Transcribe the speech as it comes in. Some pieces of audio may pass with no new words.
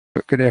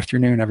Good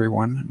afternoon,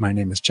 everyone. My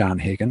name is John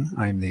Hagan.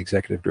 I'm the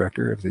Executive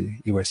Director of the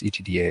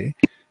USETDA,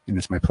 and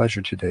it's my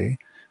pleasure today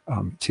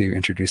to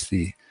introduce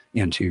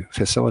and to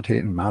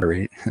facilitate and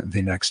moderate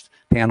the next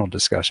panel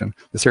discussion,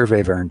 the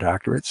Survey of Earned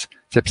Doctorates,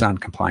 Tips on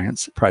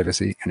Compliance,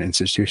 Privacy, and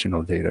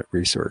Institutional Data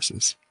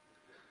Resources.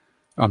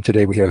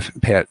 Today we have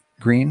Pat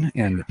Green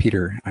and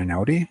Peter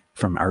Einaudi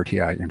from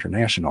RTI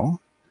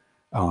International.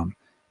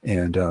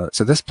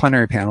 So this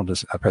plenary panel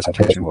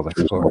presentation will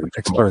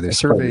explore the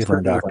Survey of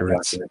Earned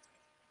Doctorates.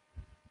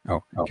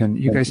 Oh, can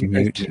you guys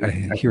mute?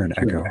 I hear an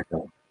echo.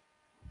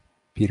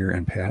 Peter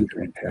and Pat.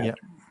 Yeah.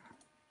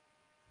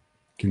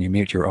 Can you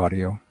mute your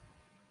audio?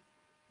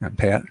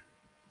 Pat?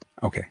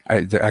 Okay,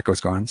 the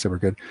echo's gone, so we're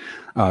good.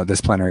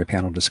 This plenary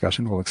panel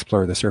discussion will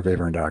explore the Survey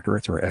of Earned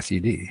Doctorates, or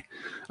SED.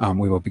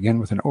 We will begin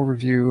with an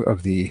overview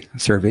of the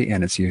survey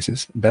and its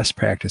uses, best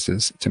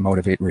practices to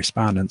motivate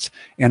respondents,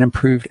 and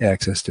improved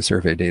access to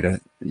survey data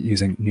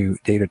using new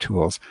data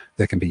tools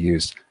that can be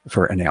used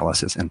for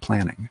analysis and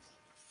planning.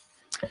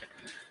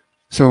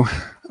 So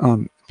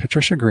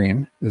Patricia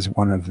Green is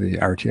one of the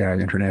RTI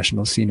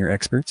International senior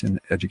experts in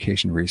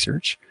education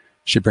research.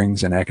 She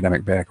brings an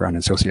academic background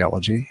in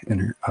sociology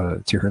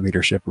to her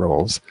leadership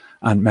roles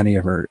on many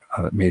of her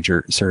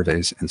major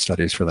surveys and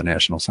studies for the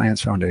National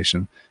Science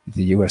Foundation,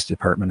 the U.S.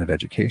 Department of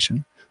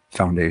Education,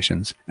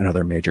 foundations, and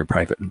other major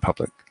private and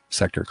public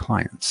sector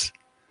clients.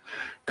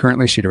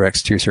 Currently, she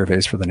directs 2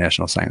 surveys for the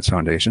National Science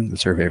Foundation, the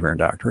Survey of Earned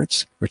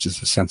Doctorates, which is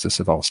the census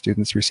of all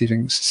students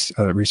receiving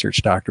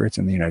research doctorates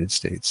in the United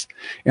States,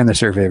 and the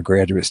Survey of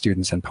Graduate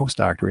Students and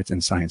Postdoctorates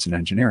in Science and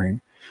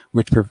Engineering,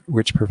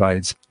 which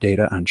provides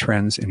data on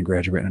trends in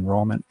graduate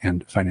enrollment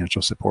and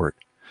financial support.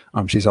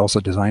 She's also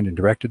designed and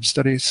directed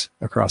studies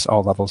across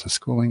all levels of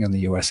schooling in the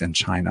U.S. and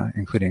China,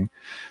 including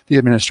the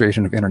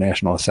administration of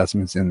international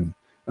assessments in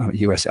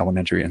U.S.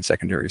 elementary and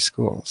secondary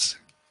schools.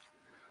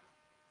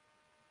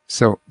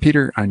 So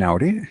Peter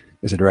Einaudi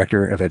is a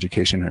Director of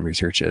Education and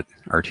Research at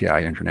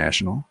RTI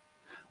International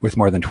with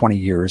more than 20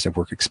 years of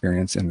work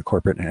experience in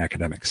corporate and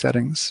academic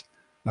settings.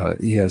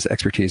 He has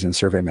expertise in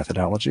survey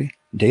methodology,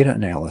 data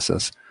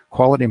analysis,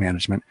 quality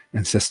management,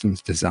 and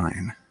systems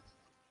design.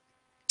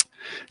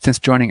 Since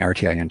joining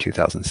RTI in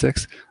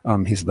 2006,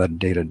 he's led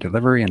data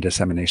delivery and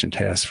dissemination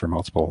tasks for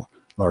multiple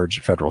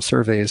large federal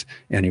surveys,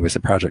 and he was the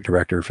project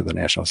director for the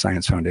National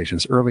Science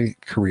Foundation's Early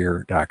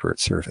Career Doctorate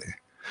Survey.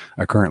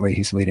 Currently,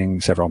 he's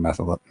leading several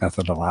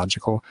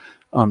methodological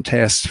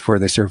tasks for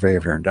the Survey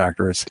of Earned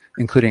Doctorates,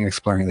 including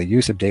exploring the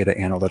use of data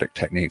analytic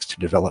techniques to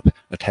develop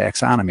a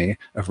taxonomy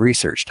of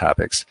research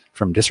topics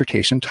from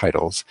dissertation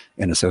titles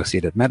and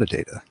associated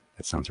metadata.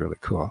 That sounds really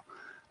cool.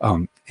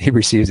 He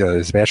received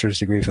his bachelor's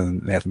degree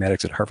from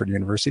mathematics at Harvard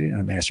University and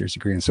a master's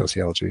degree in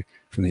sociology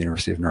from the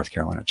University of North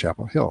Carolina at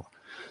Chapel Hill.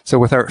 So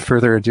without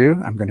further ado,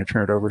 I'm going to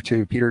turn it over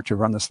to Peter to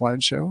run the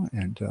slideshow,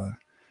 and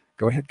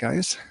go ahead,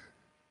 guys.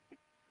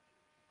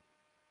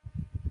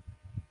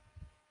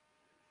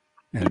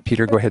 And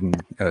Peter, go ahead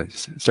and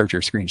start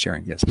your screen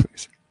sharing. Yes,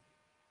 please.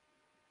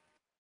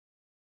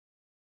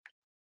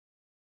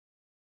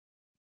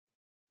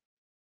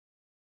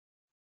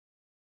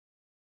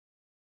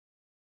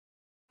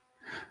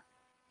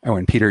 Oh,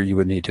 and Peter, you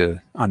would need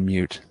to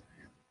unmute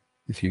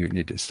if you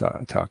need to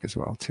talk as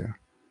well, too.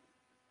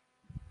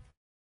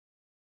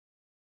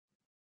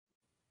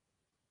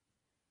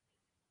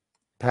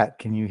 Pat,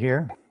 can you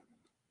hear?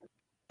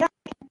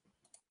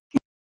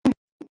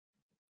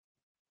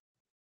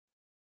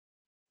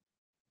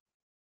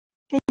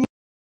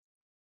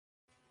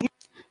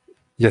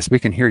 Yes, we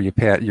can hear you,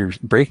 Pat. You're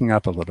breaking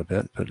up a little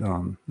bit, but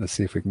let's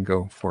see if we can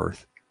go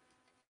forth.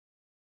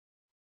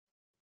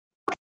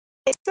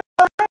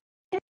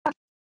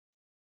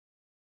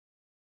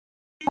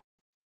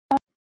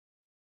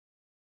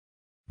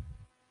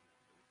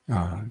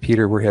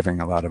 Peter, we're having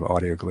a lot of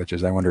audio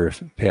glitches. I wonder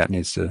if Pat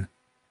needs to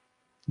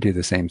do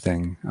the same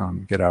thing,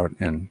 get out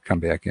and come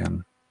back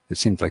in. It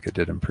seems like it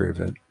did improve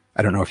it.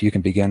 I don't know if you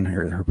can begin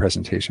her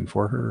presentation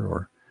for her,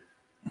 or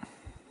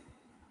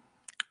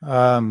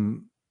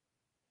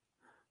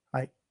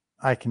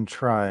I can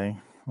try.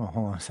 Well,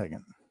 hold on a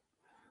second.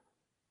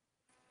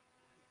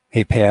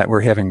 Hey, Pat,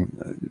 we're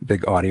having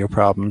big audio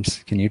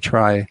problems. Can you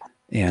try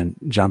and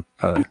jump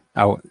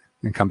out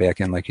and come back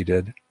in like you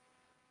did?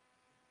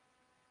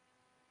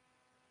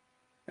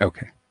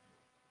 Okay.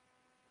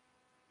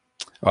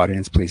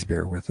 Audience, please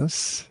bear with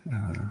us.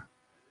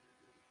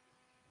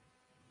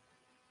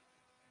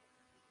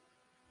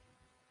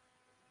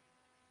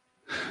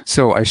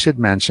 So I should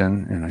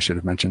mention, and I should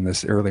have mentioned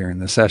this earlier in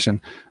the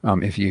session,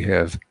 if you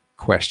have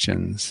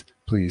questions,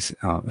 please,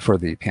 for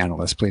the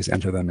panelists, please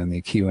enter them in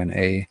the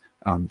Q&A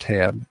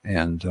tab,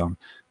 and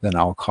then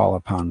I'll call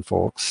upon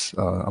folks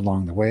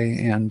along the way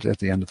and at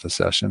the end of the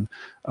session.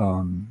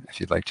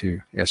 If you'd like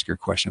to ask your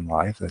question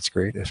live, that's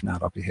great. If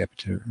not, I'll be happy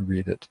to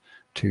read it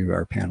to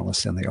our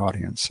panelists in the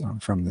audience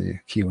from the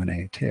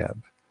Q&A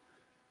tab.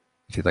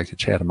 If you'd like to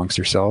chat amongst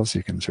yourselves,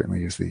 you can certainly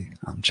use the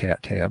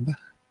chat tab.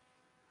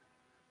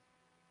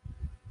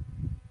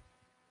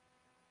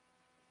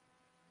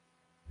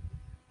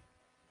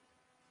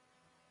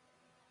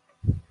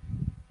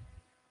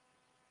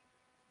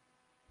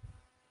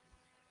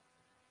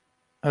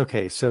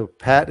 Okay, so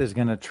Pat is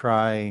going to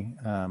try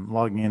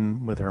logging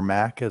in with her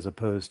Mac as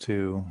opposed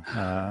to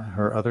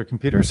her other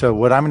computer. So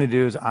what I'm going to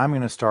do is I'm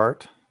going to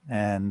start,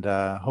 and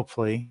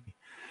hopefully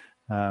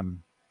I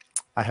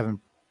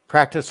haven't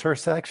practiced her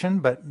section,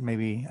 but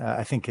maybe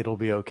I think it'll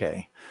be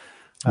okay.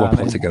 We'll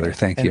pull it together.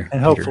 Thank you, and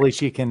Peter. hopefully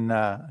she can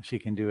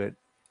do it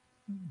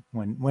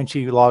when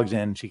she logs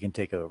in. She can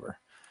take over.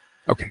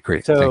 Okay,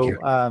 great. So, thank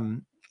you.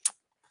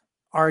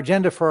 Our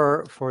agenda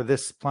for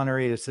this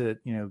plenary is to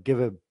give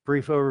a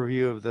brief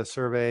overview of the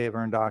Survey of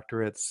Earned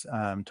Doctorates,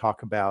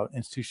 talk about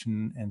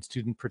institution and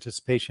student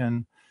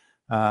participation,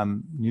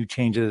 new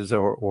changes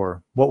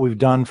or what we've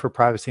done for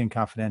privacy and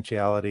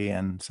confidentiality,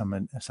 and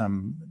some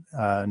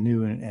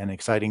new and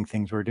exciting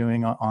things we're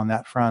doing on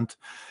that front,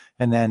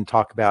 and then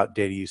talk about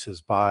data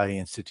uses by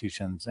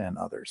institutions and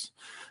others,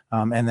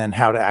 and then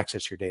how to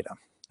access your data.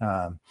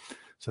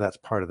 So that's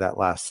part of that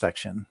last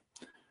section.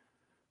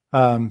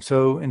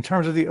 So in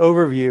terms of the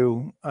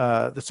overview,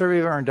 the Survey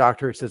of Earned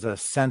Doctorates is a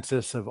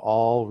census of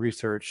all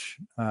research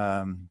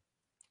doctorates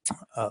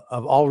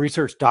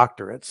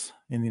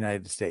in the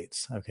United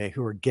States, okay,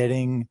 who are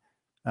getting,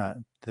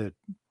 they're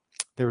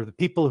the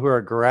people who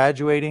are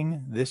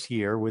graduating this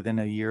year within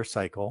a year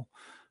cycle,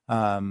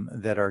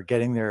 that are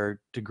getting their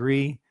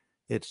degree.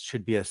 It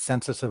should be a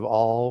census of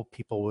all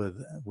people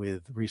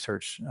with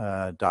research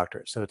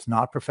doctorates. So it's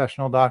not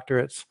professional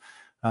doctorates.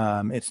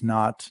 It's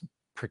not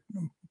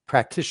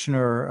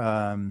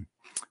practitioner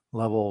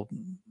level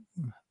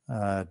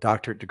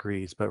doctorate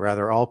degrees, but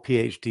rather all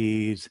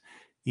PhDs,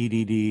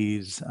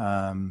 EDDs,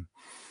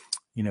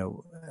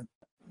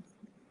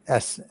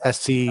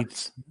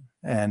 SCs,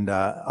 and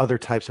other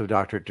types of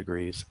doctorate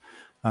degrees.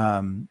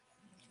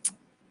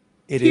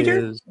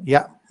 Peter?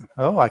 Yeah.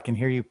 Oh, I can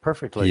hear you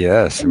perfectly.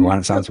 Yes,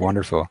 sounds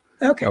wonderful.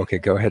 Okay. Okay,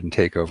 go ahead and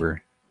take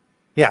over.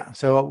 Yeah,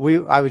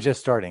 so I was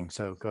just starting,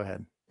 so go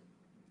ahead.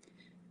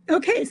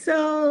 Okay,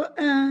 so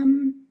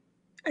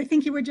I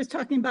think you were just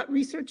talking about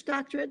research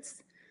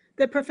doctorates.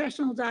 The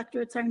professional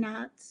doctorates are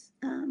not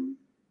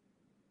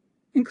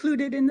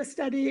included in the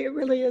study. It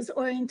really is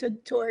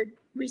oriented toward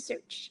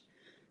research.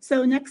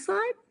 So next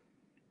slide.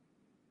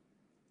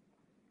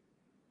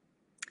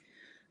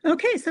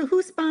 Okay, so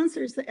who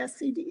sponsors the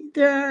SCD?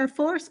 There are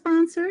 4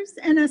 sponsors.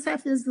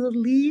 NSF is the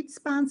lead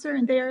sponsor,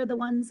 and they are the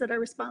ones that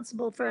are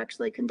responsible for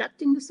actually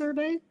conducting the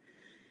survey.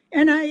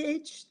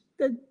 NIH,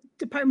 the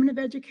Department of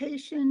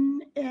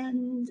Education,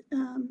 and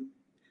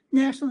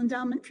National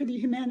Endowment for the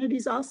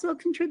Humanities also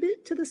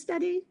contribute to the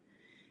study.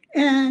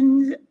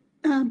 And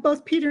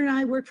both Peter and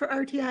I work for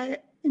RTI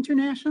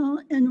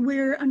International, and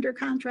we're under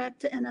contract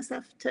to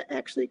NSF to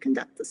actually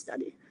conduct the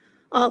study.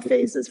 All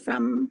phases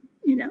from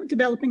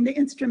developing the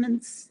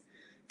instruments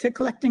to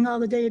collecting all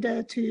the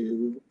data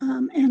to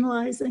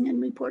analyzing and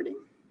reporting.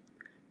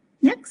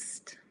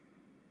 Next.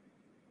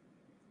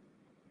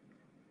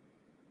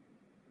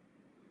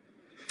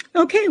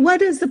 Okay,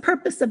 what is the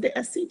purpose of the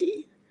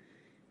SCD?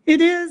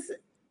 It is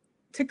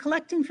to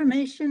collect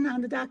information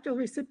on the doctoral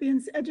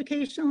recipient's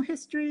educational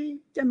history,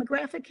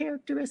 demographic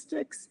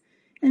characteristics,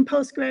 and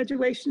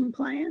post-graduation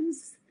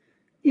plans.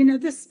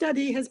 This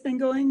study has been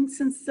going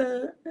since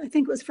I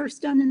think it was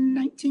first done in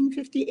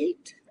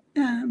 1958.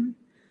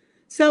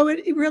 So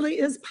it really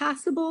is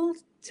possible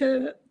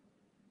to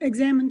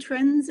examine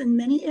trends in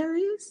many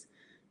areas,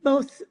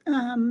 both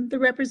the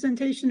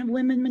representation of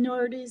women,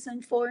 minorities,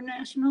 and foreign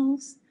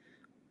nationals,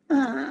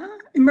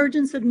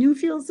 emergence of new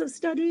fields of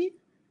study,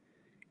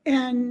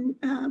 and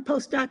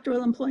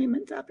postdoctoral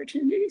employment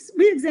opportunities.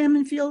 We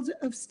examine fields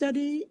of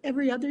study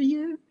every other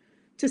year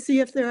to see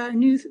if there are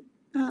new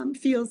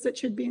fields that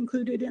should be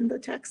included in the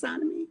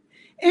taxonomy.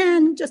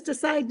 And just a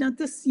side note,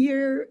 this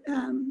year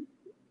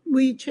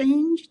we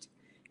changed,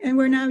 and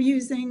we're now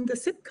using the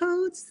SIP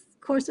codes,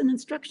 course and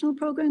instructional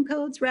program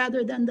codes,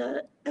 rather than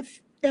the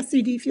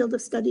SCD field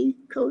of study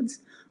codes,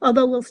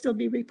 although we'll still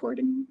be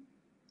reporting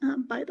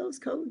by those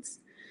codes.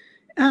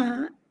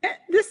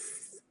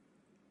 This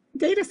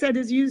data set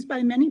is used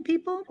by many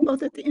people,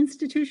 both at the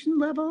institution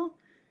level,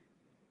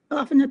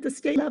 often at the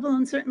state level,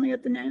 and certainly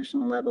at the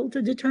national level,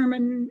 to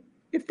determine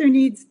if there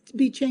needs to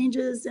be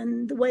changes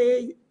in the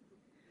way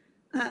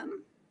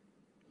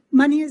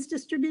money is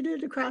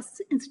distributed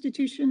across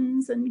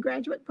institutions and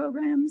graduate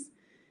programs,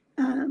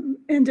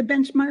 and to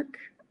benchmark,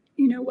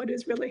 what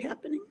is really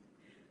happening.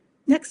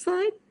 Next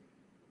slide.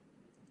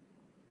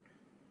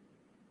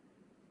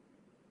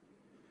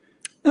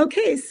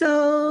 Okay,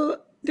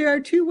 so there are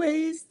 2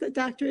 ways that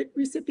doctorate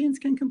recipients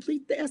can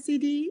complete the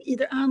SCD,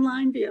 either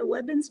online via a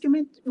web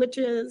instrument, which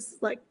is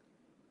like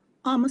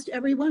almost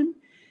everyone,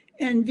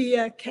 and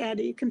via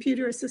CADI,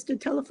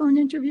 computer-assisted telephone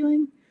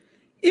interviewing.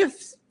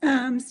 If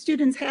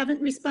students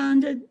haven't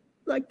responded,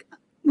 like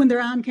when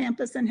they're on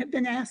campus and have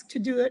been asked to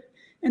do it,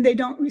 and they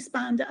don't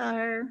respond to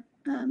our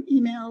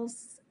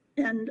emails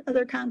and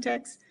other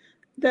contacts,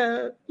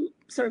 the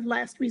sort of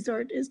last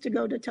resort is to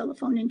go to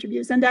telephone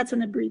interviews, and that's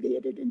an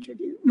abbreviated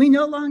interview. We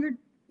no longer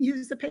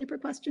use the paper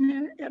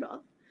questionnaire at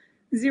all.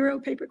 0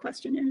 paper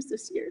questionnaires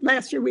this year.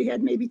 Last year we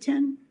had maybe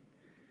 10,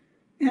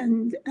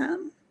 and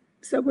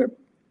so we're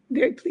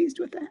very pleased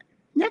with that.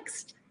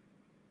 Next.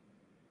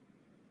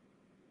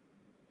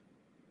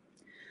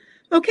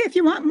 Okay, if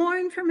you want more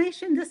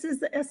information, this is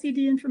the SED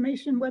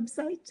information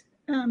website.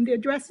 The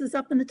address is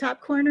up in the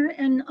top corner,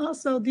 and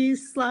also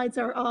these slides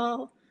are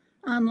all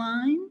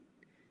online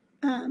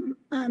on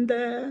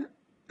the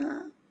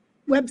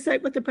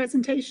website with the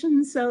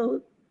presentation,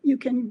 so you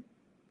can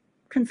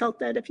consult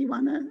that if you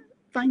want to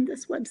find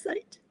this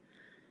website.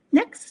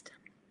 Next.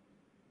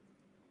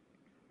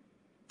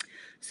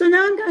 So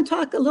now I'm going to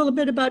talk a little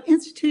bit about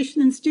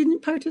institution and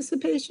student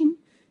participation.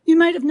 You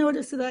might have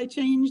noticed that I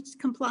changed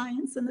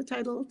compliance in the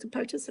title to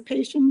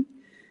participation,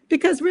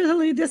 because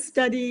really this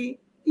study,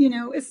 you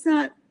know, it's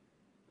not,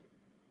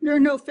 there are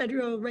no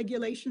federal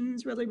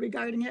regulations really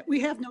regarding it. We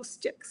have no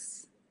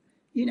sticks.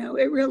 You know,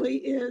 it really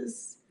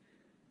is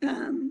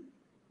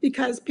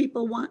because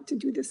people want to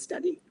do this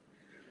study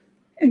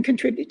and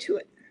contribute to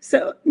it.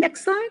 So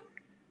next slide.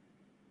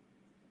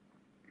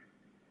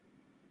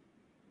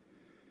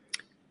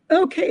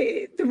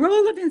 Okay, the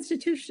role of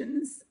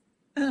institutions.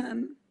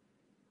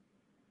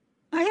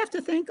 I have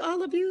to thank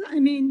all of you. I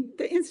mean,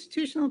 the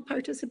institutional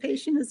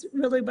participation is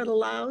really what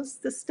allows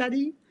the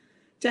study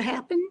to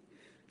happen.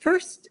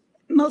 First,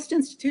 most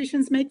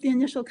institutions make the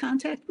initial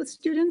contact with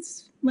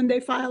students when they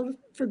file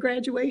for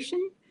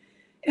graduation.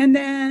 And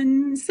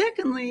then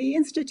secondly,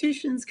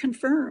 institutions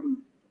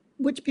confirm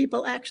which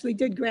people actually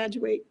did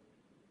graduate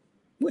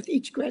with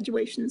each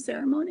graduation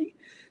ceremony.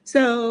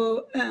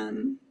 So,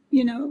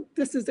 you know,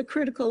 this is a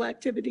critical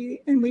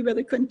activity, and we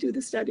really couldn't do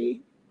the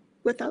study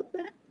without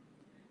that.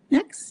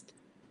 Next.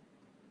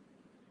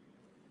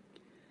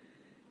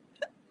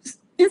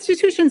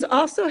 Institutions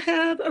also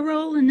have a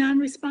role in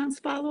non-response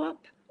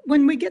follow-up.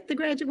 When we get the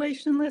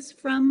graduation list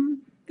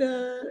from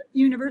the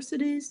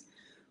universities,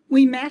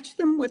 we match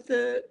them with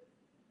the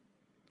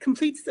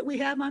completes that we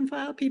have on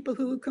file, people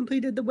who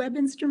completed the web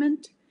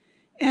instrument.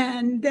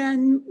 And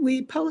then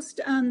we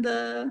post on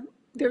the,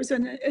 there's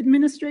an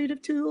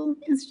administrative tool,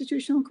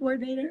 institutional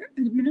coordinator,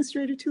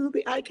 administrative tool,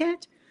 the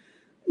ICAT.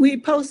 We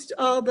post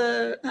all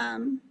the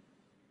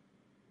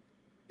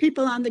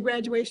people on the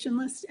graduation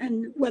list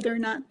and whether or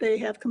not they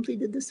have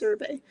completed the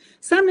survey.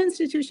 Some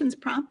institutions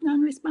prompt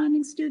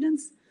non-responding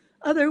students.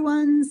 Other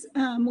ones,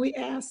 we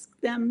ask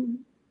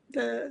them,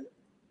 the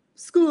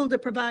school, to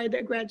provide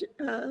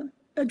a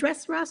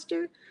address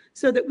roster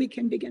so that we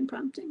can begin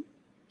prompting.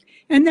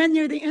 And then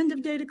near the end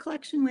of data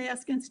collection, we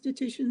ask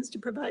institutions to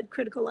provide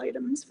critical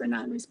items for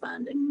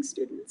non-responding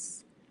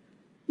students.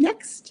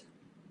 Next.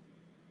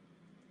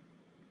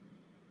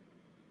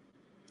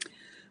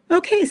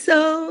 Okay,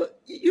 so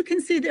you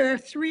can see there are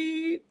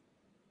 3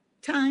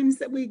 times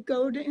that we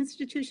go to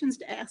institutions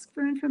to ask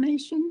for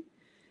information.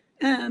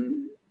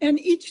 And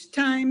each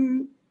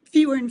time,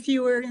 fewer and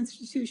fewer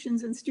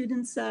institutions and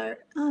students are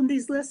on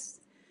these lists.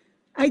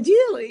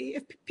 Ideally,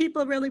 if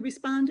people really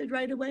responded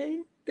right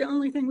away, the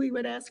only thing we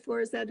would ask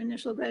for is that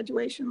initial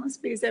graduation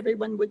list, because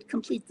everyone would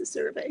complete the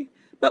survey.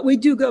 But we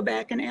do go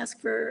back and ask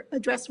for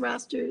address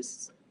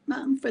rosters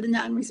for the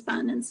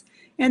non-respondents.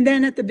 And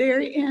then at the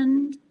very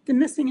end, the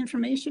missing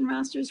information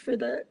rosters for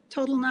the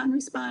total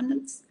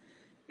non-respondents.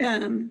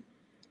 The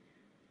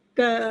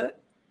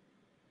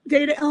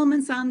data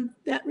elements on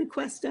that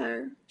request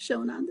are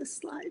shown on this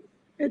slide.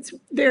 It's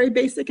very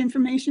basic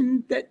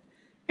information that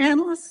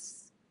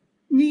analysts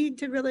need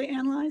to really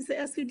analyze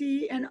the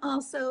SED, and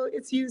also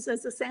it's used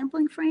as a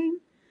sampling frame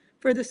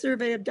for the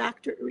survey of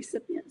doctorate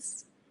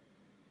recipients.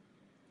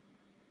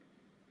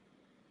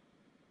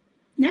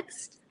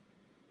 Next.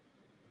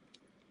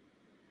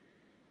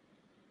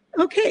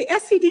 Okay,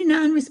 SED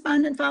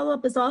non-respondent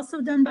follow-up is also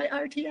done by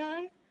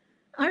RTI.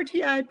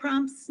 RTI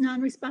prompts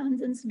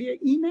non-respondents via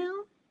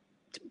email,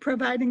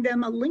 providing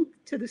them a link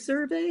to the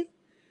survey.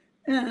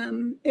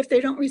 If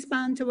they don't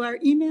respond to our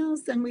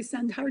emails, then we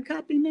send hard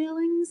copy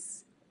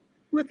mailings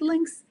with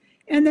links.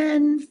 And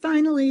then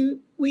finally,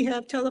 we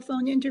have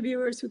telephone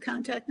interviewers who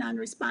contact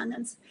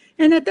non-respondents.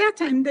 And at that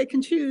time, they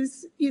can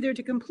choose either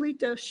to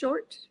complete a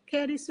short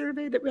CADI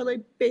survey that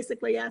really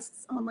basically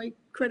asks only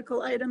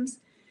critical items,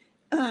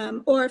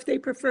 or if they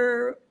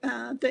prefer,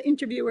 the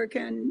interviewer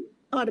can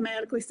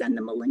automatically send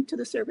them a link to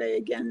the survey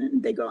again,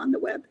 and they go on the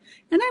web.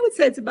 And I would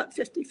say it's about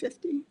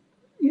 50-50,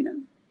 you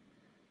know.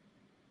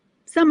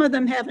 Some of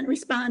them haven't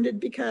responded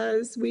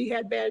because we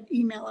had bad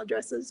email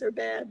addresses or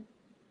bad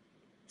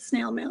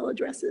snail mail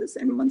addresses.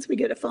 And once we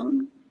get a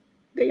phone,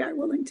 they are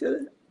willing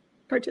to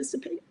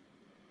participate.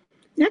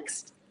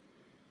 Next.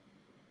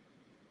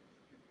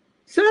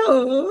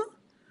 So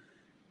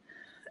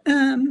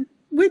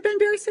we've been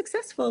very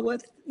successful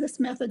with this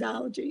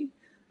methodology.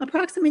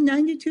 Approximately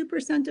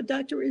 92% of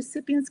doctorate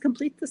recipients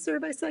complete the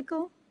survey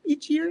cycle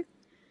each year.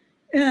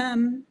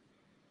 And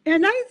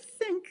I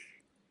think,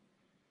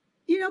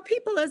 you know,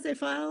 people as they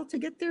file to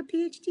get their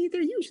PhD,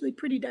 they're usually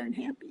pretty darn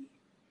happy.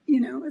 You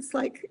know, it's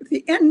like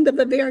the end of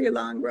a very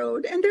long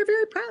road, and they're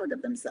very proud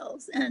of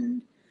themselves.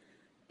 And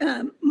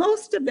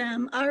most of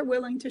them are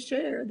willing to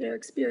share their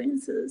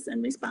experiences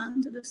and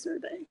respond to the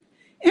survey.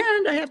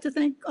 And I have to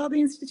thank all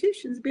the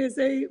institutions because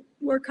they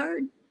work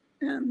hard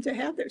to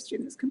have their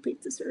students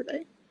complete the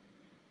survey.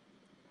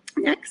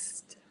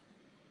 Next.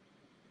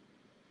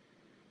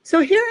 So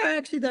here are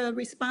actually the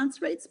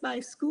response rates by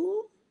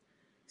school.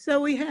 So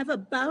we have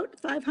about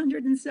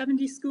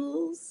 570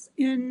 schools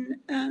in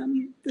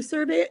the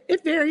survey.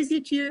 It varies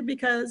each year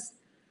because,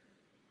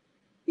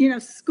 you know,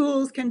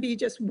 schools can be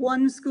just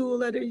one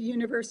school at a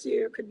university,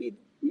 or it could be,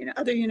 you know,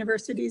 other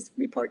universities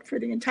report for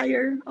the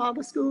entire, all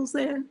the schools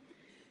there.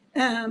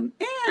 And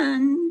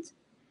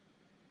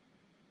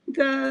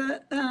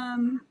the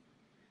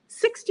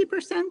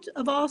 60%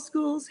 of all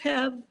schools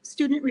have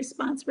student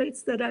response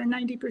rates that are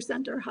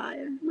 90% or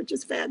higher, which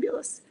is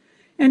fabulous.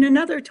 And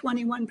another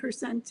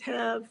 21%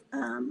 have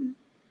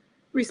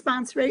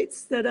response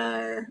rates that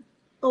are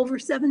over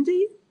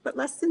 70, but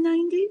less than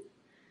 90.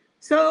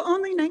 So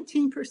only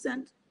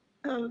 19%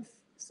 of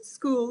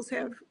schools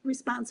have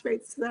response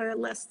rates that are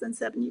less than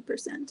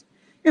 70%.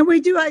 And we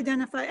do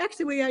identify,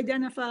 actually we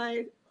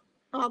identify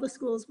all the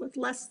schools with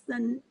less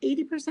than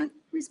 80%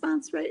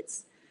 response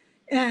rates,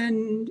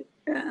 and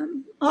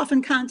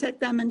often contact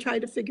them and try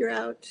to figure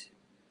out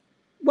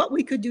what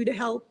we could do to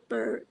help,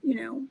 or, you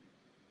know,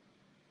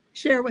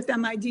 share with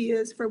them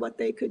ideas for what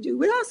they could do.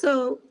 We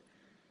also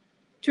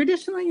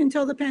traditionally,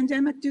 until the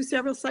pandemic, do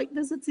several site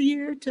visits a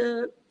year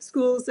to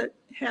schools that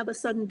have a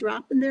sudden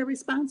drop in their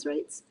response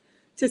rates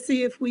to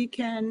see if we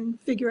can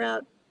figure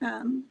out,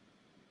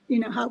 you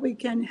know, how we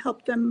can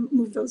help them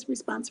move those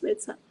response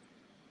rates up.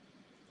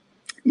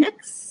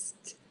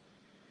 Next.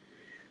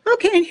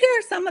 Okay, and here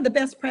are some of the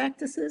best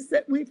practices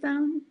that we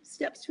found,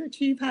 steps to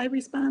achieve high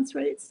response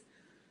rates.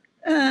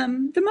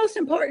 The most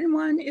important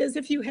one is,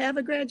 if you have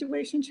a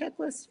graduation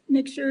checklist,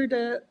 make sure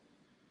to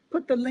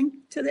put the link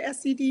to the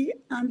SED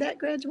on that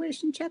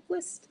graduation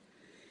checklist.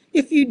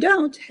 If you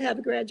don't have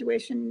a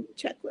graduation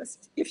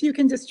checklist, if you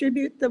can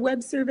distribute the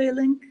web survey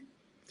link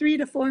 3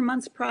 to 4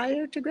 months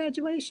prior to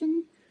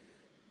graduation,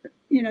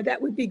 you know,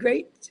 that would be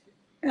great.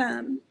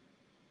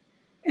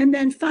 And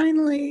then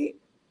finally,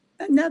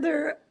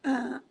 another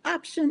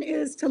option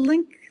is to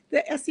link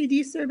the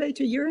SED survey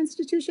to your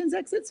institution's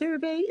exit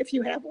survey if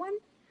you have one.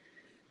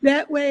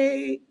 That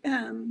way,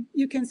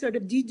 you can sort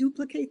of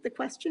deduplicate the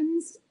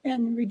questions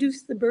and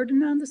reduce the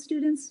burden on the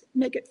students,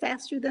 make it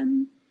faster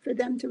for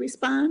them to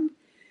respond.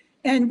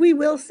 And we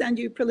will send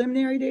you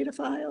preliminary data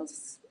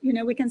files. You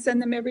know, we can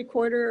send them every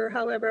quarter or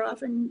however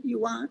often you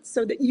want,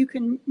 so that you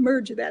can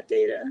merge that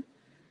data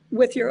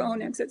with your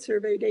own exit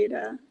survey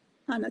data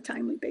on a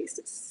timely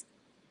basis.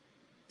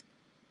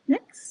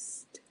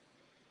 Next.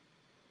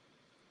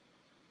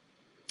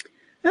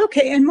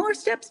 Okay, and more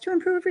steps to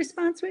improve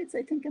response rates.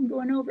 I think I'm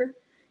going over.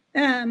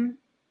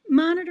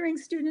 Monitoring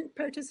student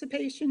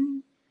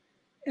participation,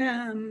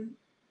 and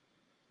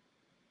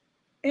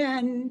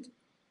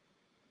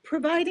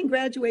providing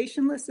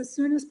graduation lists as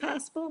soon as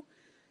possible.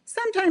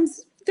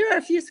 Sometimes there are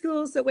a few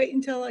schools that wait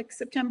until like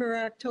September or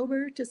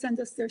October to send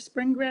us their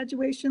spring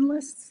graduation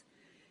lists.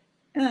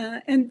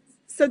 And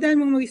so then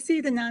when we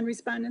see the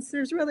non-respondents,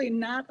 there's really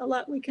not a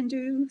lot we can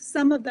do.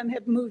 Some of them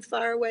have moved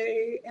far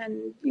away,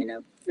 and, you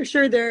know, for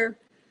sure their,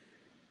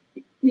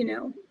 you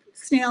know,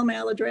 snail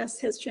mail address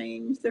has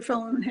changed, their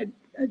phone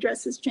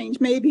address has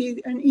changed.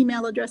 Maybe an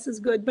email address is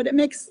good, but it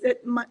makes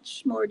it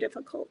much more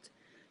difficult.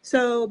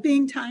 So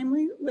being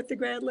timely with the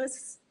grad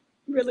lists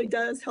really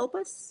does help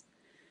us.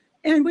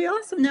 And we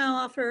also now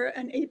offer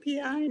an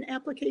API, an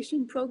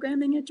application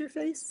programming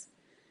interface.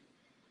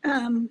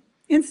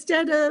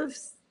 Instead of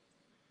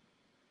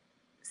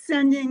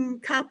sending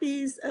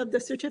copies of the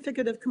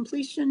certificate of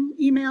completion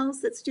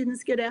emails that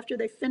students get after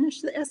they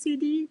finish the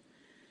SED,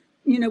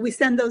 you know, we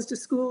send those to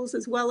schools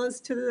as well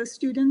as to the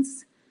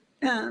students.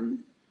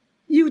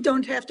 You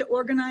don't have to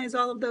organize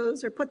all of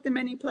those or put them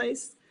any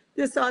place.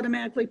 This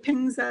automatically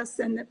pings us,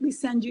 and that we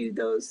send you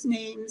those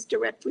names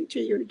directly to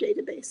your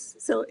database.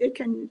 So it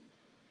can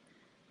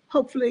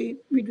hopefully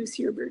reduce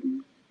your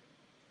burden.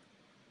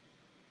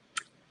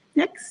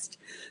 Next.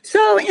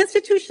 So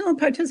institutional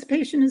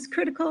participation is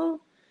critical.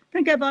 I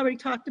think I've already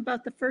talked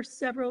about the first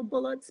several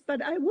bullets,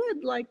 but I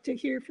would like to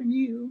hear from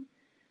you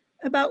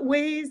about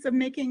ways of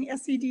making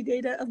SED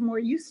data of more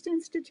use to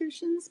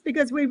institutions,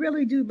 because we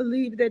really do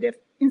believe that if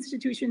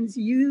institutions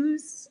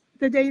use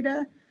the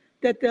data,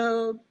 that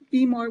they'll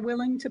be more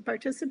willing to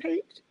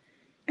participate.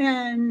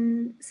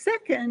 And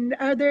second,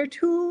 are there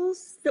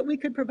tools that we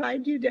could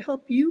provide you to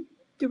help you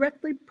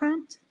directly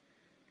prompt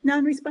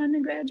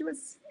non-responding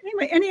graduates?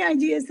 Anyway, any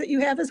ideas that you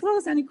have, as well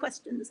as any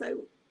questions,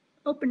 I'm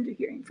open to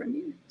hearing from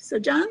you. So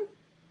John?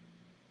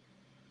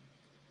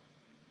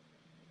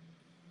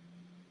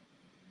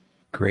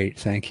 Great,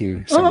 thank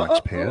you so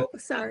much, Pat.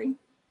 Sorry.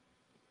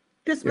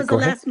 This was Go a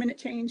ahead. last minute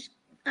change.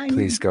 I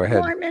Please need go ahead.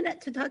 1 more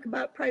minute to talk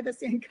about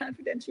privacy and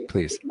confidentiality.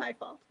 Please. My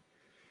fault.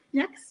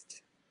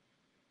 Next.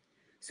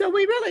 So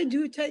we really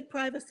do take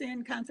privacy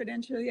and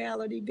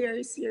confidentiality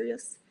very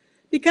serious,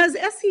 because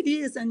SED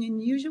is an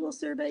unusual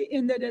survey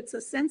in that it's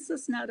a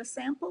census, not a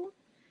sample.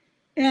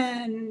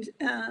 And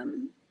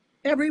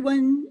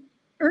everyone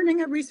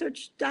earning a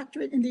research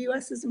doctorate in the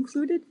US is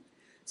included.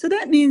 So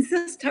that means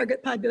this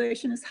target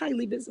population is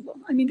highly visible.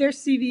 I mean, their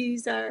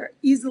CVs are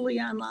easily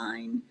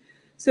online.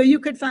 So you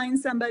could find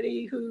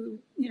somebody who,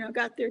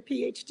 got their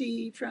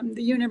PhD from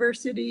the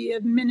University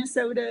of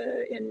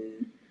Minnesota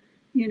in,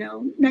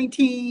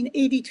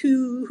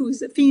 1982,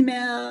 who's a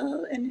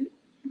female and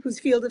whose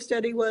field of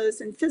study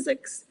was in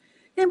physics.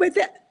 And with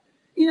that,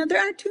 there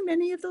aren't too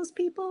many of those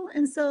people.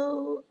 And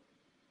so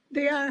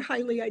they are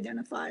highly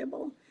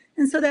identifiable.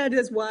 And so that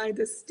is why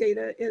this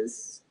data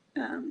is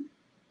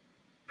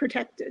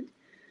protected.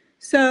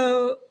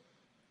 So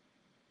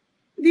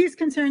these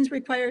concerns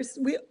require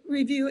we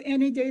review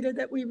any data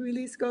that we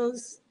release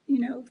goes,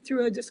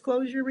 through a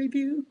disclosure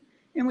review,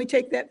 and we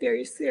take that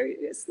very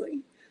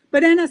seriously.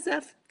 But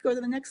NSF, go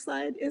to the next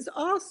slide, is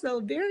also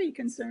very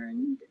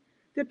concerned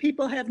that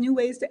people have new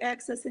ways to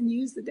access and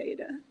use the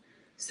data.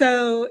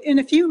 So in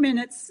a few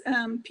minutes,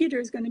 Peter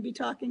is going to be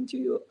talking to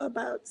you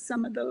about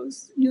some of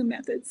those new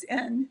methods,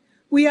 and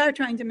we are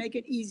trying to make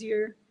it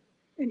easier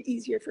and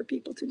easier for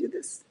people to do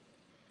this.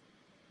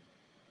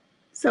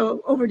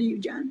 So over to you,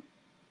 John.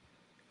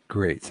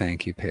 Great,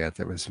 thank you, Pat.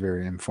 That was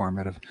very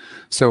informative.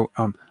 So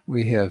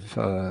we have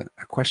a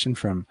question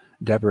from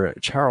Deborah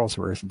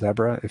Charlesworth.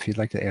 Deborah, if you'd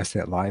like to ask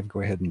that live,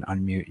 go ahead and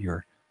unmute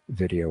your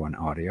video and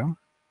audio.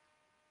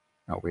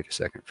 I'll wait a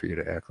second for you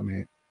to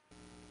acclimate.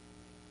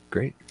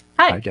 Great.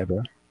 Hi,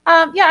 Deborah.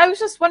 Yeah, I was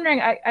just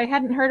wondering, I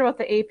hadn't heard about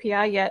the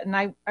API yet, and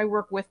I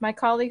work with my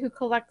colleague who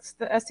collects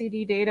the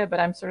SED data, but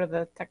I'm sort of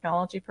the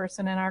technology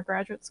person in our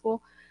graduate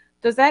school.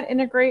 Does that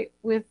integrate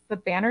with the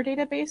Banner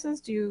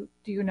databases? Do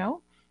you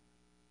know?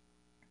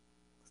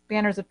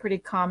 Banner is a pretty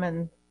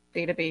common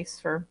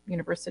database for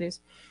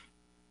universities.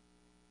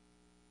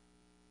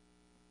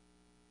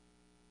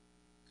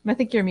 I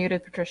think you're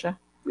muted, Patricia.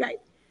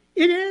 Right.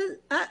 It is.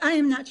 I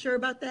am not sure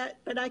about that,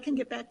 but I can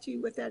get back to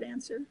you with that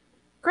answer.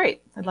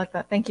 Great. I'd like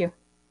that. Thank you.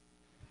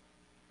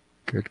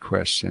 Good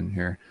question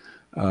here.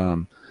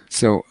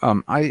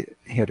 I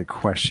had a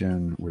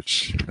question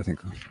which I think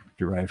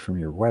derived from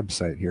your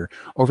website here.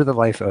 Over the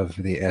life of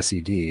the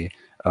SED,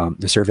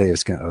 the survey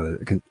has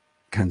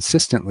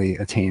consistently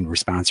attained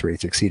response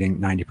rates exceeding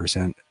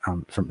 90%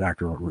 from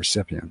doctoral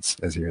recipients,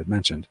 as you had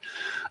mentioned.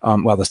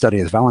 While the study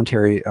is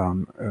voluntary,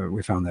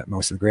 we found that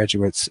most of the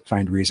graduates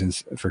find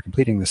reasons for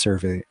completing the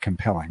survey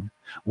compelling.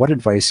 What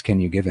advice can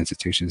you give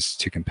institutions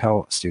to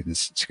compel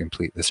students to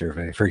complete the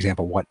survey? For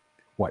example, what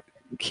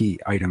key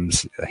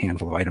items, a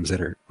handful of items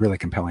that are really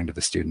compelling to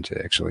the student to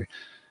actually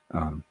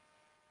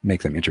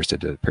make them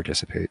interested to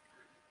participate?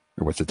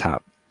 Or what's the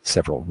top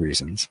several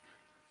reasons?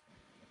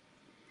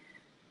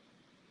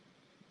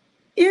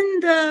 In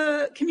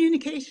the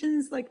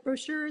communications, like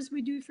brochures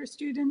we do for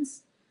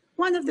students,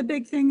 one of the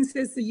big things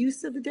is the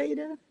use of the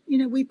data.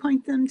 We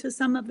point them to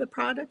some of the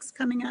products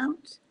coming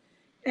out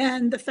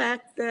and the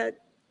fact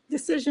that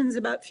decisions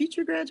about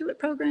future graduate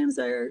programs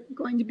are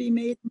going to be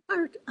made in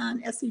part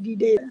on SED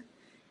data.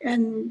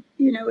 And,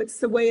 it's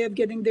the way of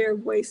getting their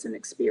voice and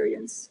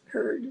experience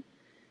heard.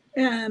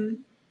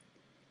 And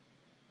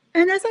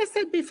as I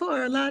said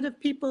before, a lot of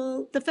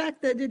people, the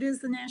fact that it is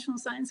the National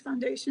Science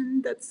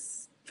Foundation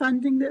that's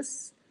funding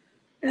this,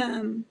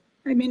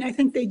 I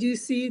think they do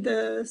see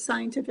the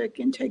scientific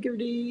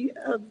integrity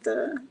of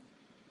the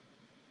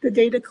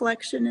data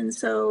collection, and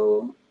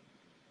so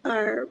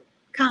are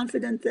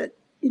confident that,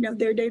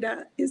 their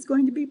data is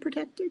going to be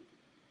protected.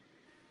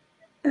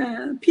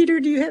 Peter,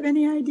 do you have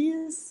any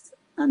ideas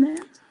on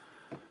that?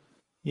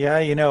 Yeah,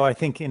 I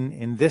think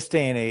in this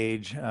day and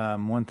age,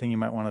 one thing you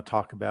might want to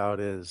talk about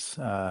is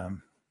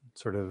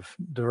sort of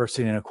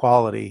diversity and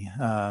equality,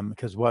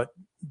 because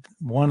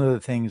one of the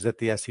things that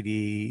the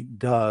SED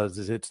does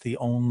is it's the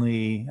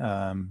only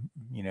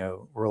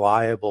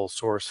reliable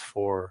source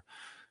for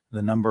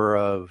the number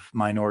of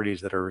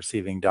minorities that are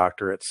receiving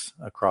doctorates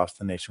across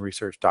the nation,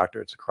 research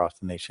doctorates across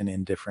the nation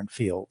in different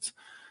fields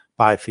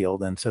by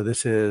field. And so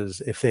this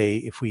is,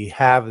 if we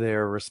have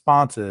their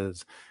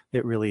responses,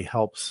 it really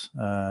helps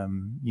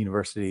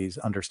universities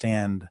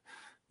understand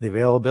the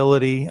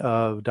availability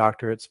of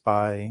doctorates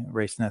by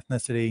race and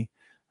ethnicity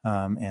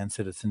and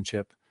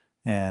citizenship,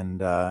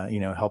 and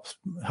helps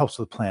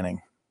with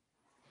planning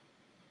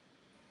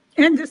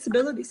and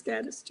disability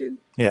status too.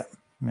 Yeah.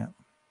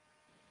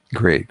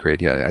 Great.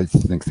 Yeah, I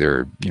think there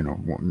are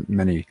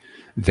many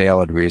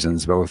valid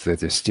reasons, both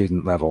at the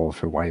student level,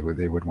 for why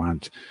they would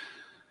want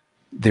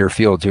their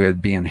field to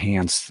be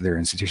enhanced, their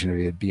institution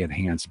to be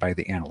enhanced by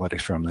the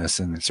analytics from this,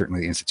 and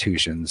certainly the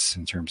institutions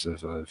in terms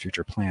of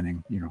future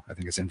planning. I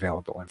think it's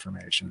invaluable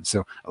information.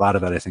 So a lot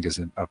of that, I think, is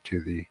up to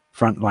the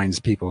front lines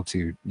people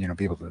to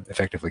be able to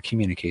effectively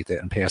communicate that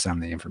and pass on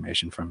the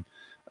information from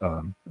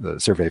the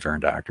Survey of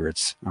Earned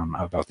Doctorates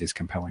about these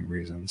compelling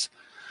reasons.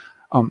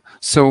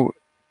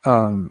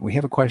 We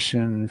have a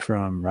question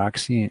from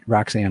Roxanne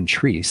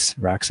Treese.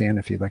 Roxanne,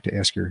 if you'd like to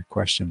ask your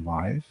question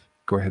live,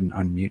 go ahead and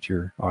unmute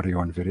your audio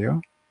and video.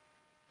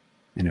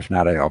 And if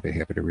not, I'll be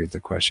happy to read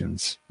the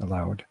questions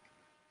aloud.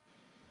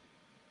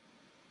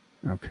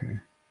 Okay.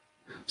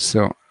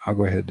 So I'll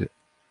go ahead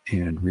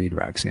and read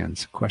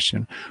Roxanne's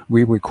question.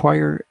 We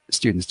require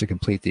students to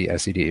complete the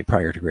SED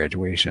prior to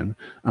graduation,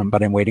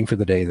 but I'm waiting for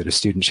the day that a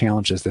student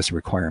challenges this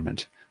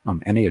requirement.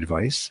 Any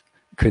advice?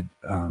 could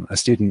a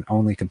student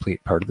only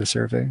complete part of the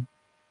survey?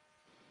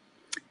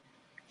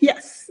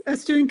 Yes, a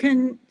student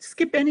can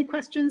skip any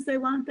questions they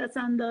want. That's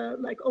on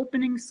the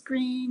opening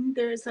screen.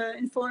 There's an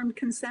informed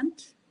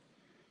consent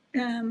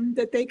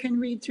that they can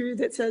read through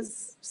that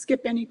says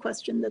skip any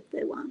question that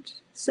they want.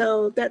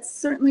 So that's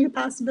certainly a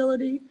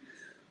possibility.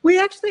 We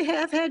actually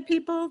have had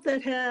people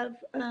that have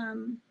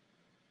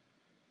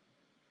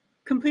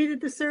completed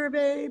the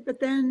survey,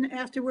 but then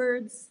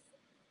afterwards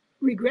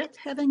regret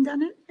having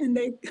done it, and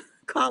they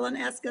call and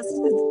ask us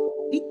to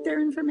delete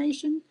their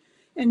information,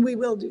 and we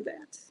will do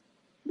that.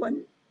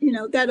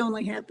 That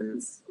only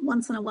happens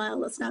once in a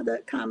while. That's not a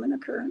common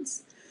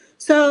occurrence.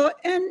 So,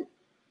 and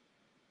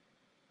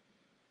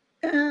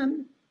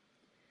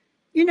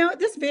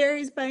this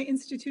varies by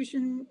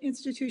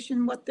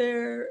institution, what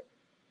their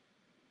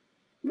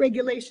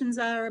regulations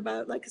are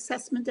about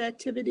assessment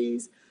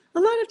activities. A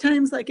lot of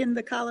times, in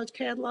the college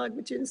catalog,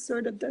 which is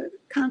sort of the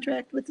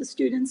contract with the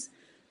students,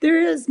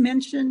 there is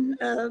mention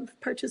of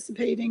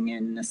participating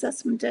in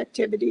assessment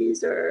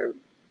activities, or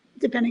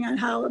depending on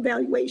how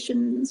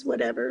evaluations,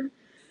 whatever,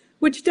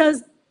 which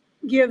does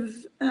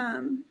give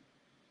them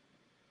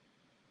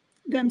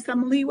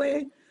some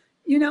leeway.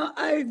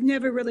 I've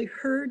never really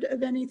heard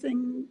of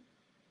anything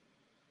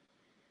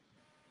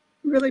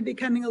really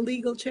becoming a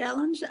legal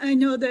challenge. I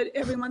know that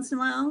every once in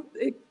a while,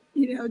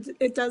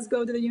 it does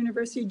go to the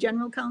University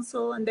General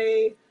Counsel, and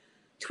they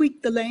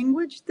tweak the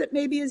language that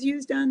maybe is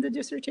used on the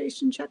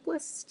dissertation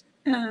checklist.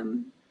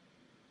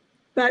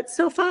 But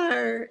so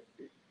far,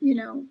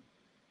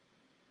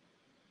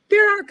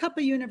 there are a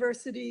couple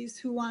universities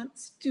who want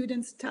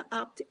students to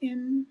opt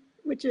in,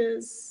 which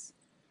it's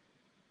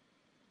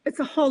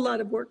a whole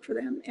lot of work for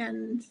them.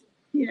 And,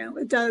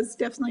 it does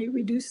definitely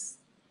reduce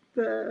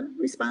the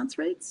response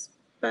rates.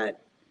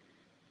 But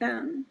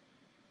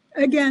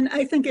again,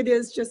 I think it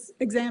is just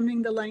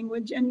examining the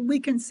language, and we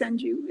can send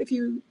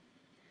you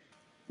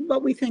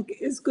what we think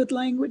is good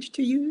language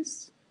to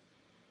use.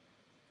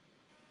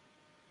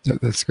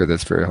 That's good.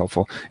 That's very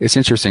helpful. It's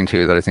interesting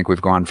too that I think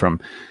we've gone from,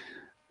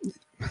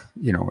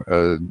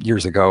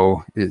 years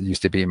ago, it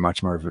used to be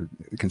much more of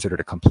considered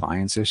a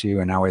compliance issue.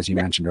 And now, as you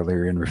mentioned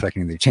earlier, in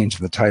reflecting the change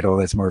of the title,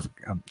 it's more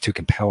to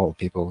compel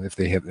people, if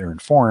they're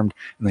informed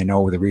and they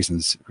know the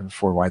reasons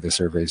for why the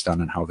survey is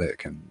done and how they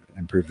can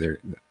improve the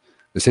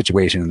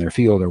situation in their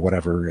field or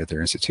whatever at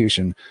their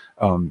institution.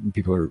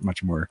 People are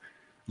much more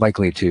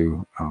likely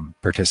to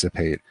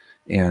participate.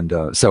 And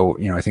so,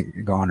 I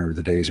think gone are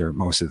the days where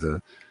most of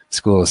the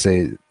schools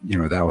say,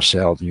 thou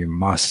shalt, you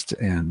must,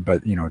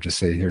 but just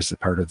say, here's the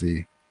part of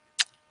the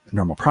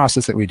normal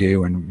process that we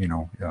do, and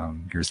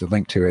here's the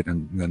link to it,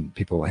 and then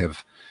people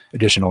have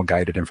additional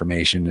guided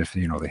information if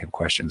they have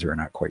questions or are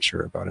not quite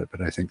sure about it.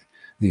 But I think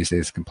these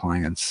days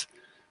compliance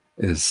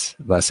is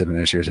less of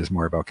an issue. It's just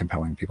more about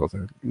compelling people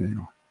to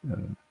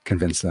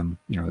convince them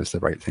it's the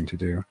right thing to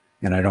do.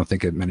 And I don't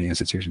think at many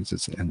institutions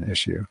it's an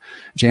issue.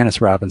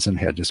 Janice Robinson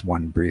had just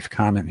one brief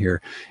comment here.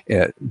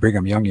 At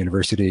Brigham Young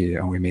University,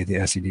 we made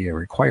the SED a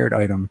required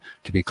item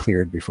to be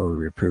cleared before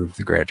we approved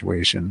the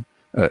graduation.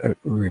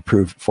 We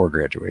approved for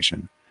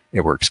graduation.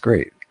 It works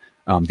great.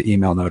 The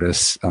email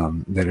notice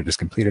that it is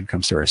completed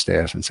comes to our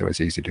staff, and so it's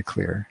easy to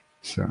clear.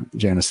 So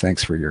Janice,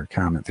 thanks for your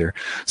comment there.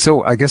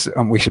 So I guess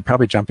we should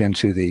probably jump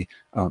into the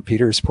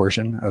Peter's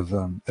portion of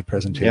the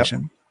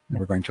presentation. Yep.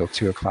 We're going till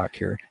 2 o'clock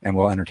here, and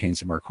we'll entertain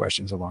some more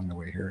questions along the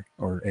way here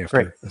or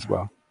after as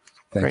well.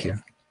 Thank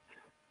you.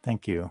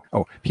 Thank you.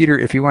 Oh, Peter,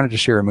 if you wanted to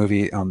share a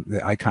movie,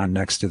 the icon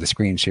next to the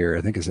screen share,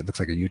 I think it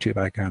looks like a YouTube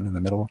icon in the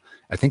middle.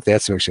 I think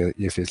that's actually,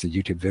 if it's a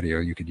YouTube video,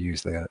 you could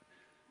use that.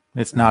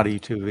 It's not a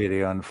YouTube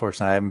video,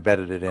 unfortunately. I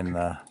embedded it in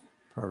the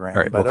program.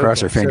 All right, we'll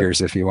cross our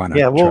fingers if you want to.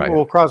 Yeah,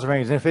 we'll cross our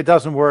fingers. And if it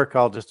doesn't work,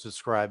 I'll just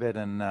describe it,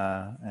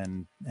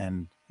 and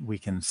we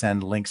can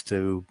send links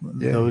to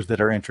those that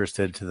are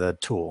interested to the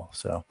tool.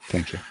 So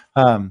thank you.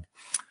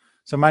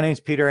 So my name is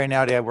Peter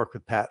Einaudi. I work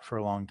with Pat for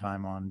a long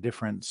time on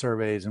different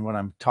surveys, and what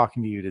I'm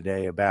talking to you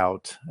today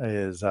about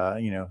is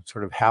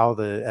sort of how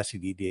the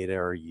SED data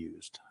are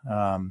used,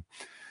 and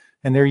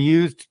they're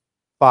used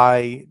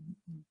by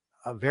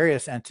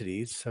various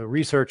entities, so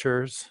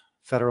researchers,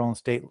 federal and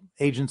state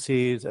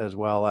agencies, as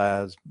well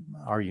as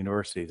our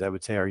universities. I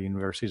would say our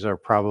universities are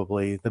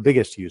probably the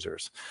biggest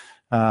users.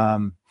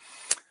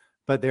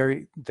 But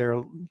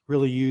they're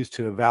really used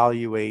to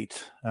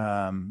evaluate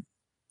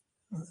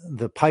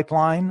the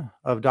pipeline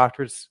of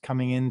doctorates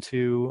coming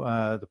into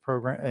the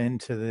program,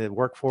 into the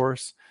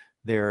workforce.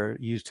 They're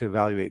used to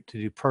evaluate, to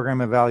do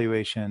program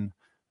evaluation,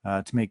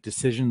 to make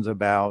decisions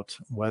about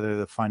whether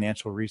the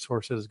financial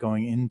resources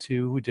going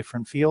into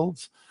different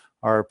fields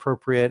are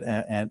appropriate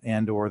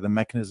and or the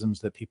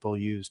mechanisms that people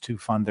use to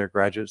fund their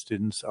graduate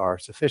students are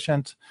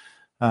sufficient.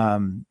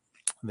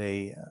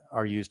 They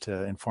are used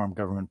to inform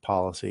government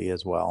policy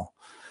as well.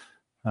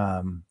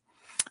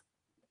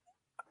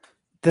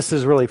 This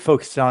is really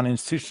focused on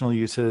institutional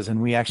uses,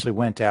 and we actually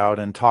went out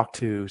and talked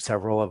to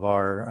several of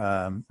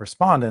our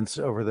respondents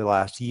over the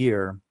last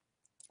year,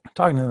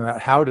 talking to them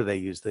about how do they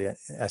use the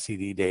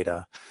SED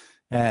data.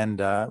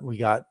 And we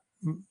got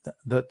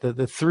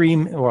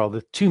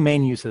the two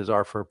main uses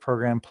are for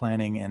program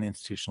planning and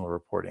institutional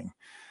reporting.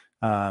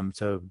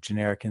 So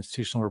generic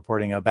institutional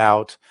reporting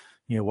about,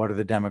 what are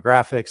the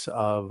demographics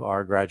of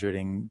our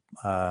graduating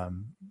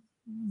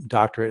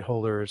doctorate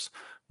holders,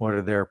 what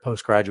are their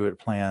postgraduate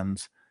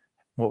plans,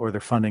 what were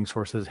their funding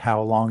sources,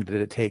 how long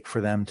did it take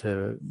for them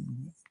to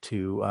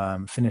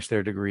finish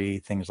their degree,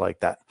 things like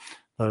that,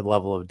 the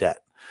level of debt.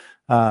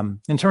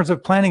 In terms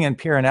of planning and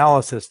peer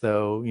analysis,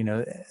 though,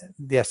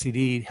 the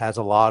SCD has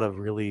a lot of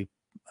really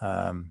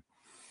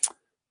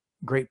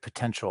great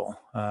potential.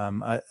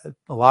 A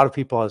lot of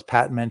people, as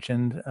Pat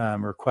mentioned,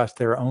 request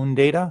their own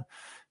data.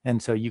 And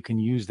so you can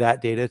use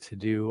that data to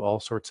do all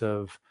sorts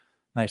of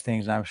nice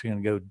things. And I'm actually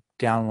going to go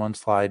down one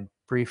slide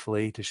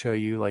briefly to show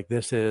you, like,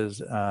 this is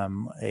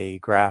a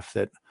graph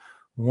that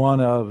one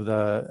of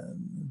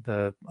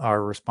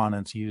our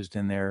respondents used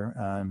in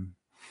their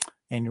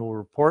annual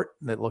report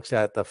that looks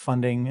at the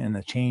funding and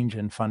the change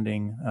in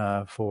funding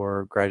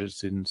for graduate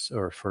students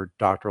or for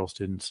doctoral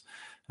students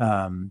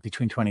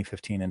between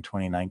 2015 and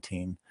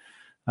 2019.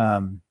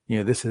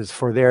 This is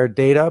for their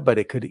data, but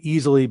it could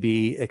easily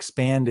be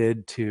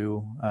expanded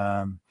to,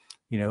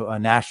 a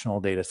national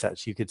data set.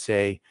 So you could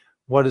say,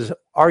 what is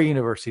our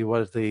university?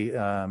 What is the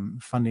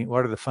funding?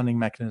 What are the funding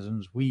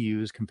mechanisms we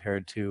use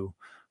compared to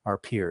our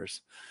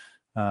peers?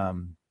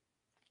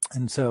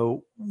 And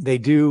so they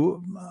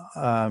do,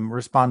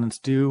 respondents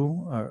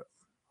do,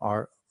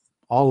 are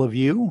all of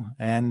you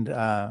and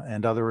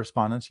other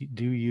respondents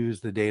do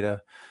use the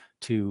data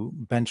to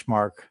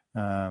benchmark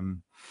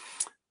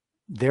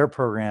their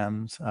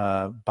programs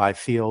by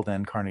field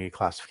and Carnegie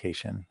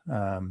classification.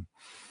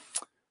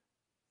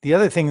 The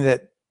other thing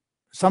that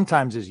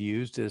sometimes is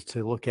used is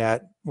to look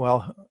at,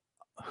 well,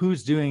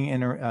 who's doing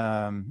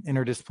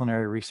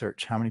interdisciplinary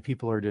research? How many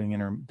people are doing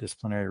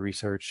interdisciplinary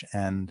research,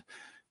 and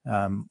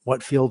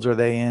what fields are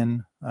they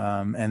in?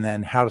 And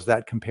then how does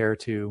that compare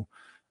to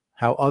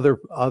how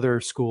other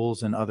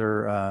schools and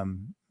other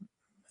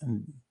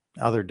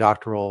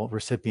doctoral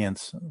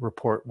recipients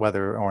report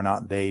whether or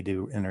not they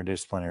do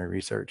interdisciplinary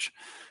research?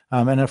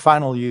 And a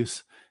final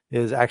use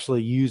is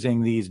actually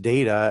using these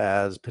data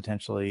as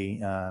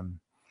potentially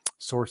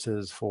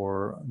sources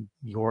for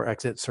your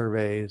exit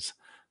surveys,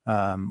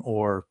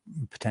 or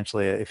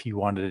potentially if you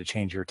wanted to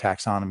change your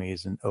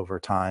taxonomies and over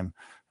time.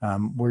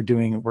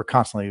 We're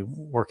constantly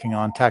working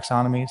on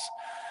taxonomies,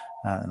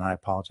 and I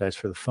apologize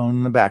for the phone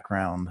in the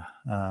background.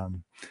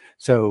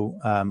 So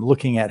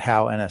looking at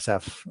how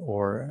NSF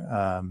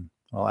or,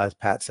 well, as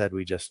Pat said,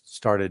 we just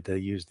started to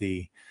use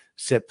the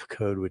SIP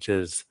code, which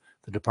is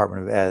the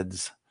Department of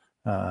Ed's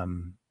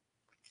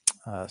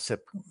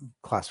SIP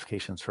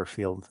classifications for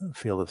field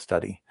of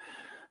study.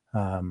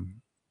 All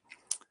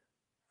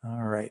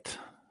right.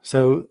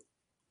 So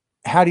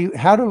how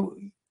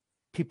do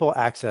people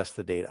access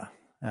the data?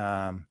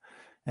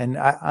 And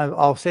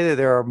I'll say that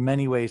there are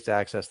many ways to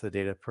access the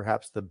data.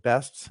 Perhaps the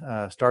best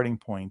starting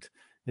point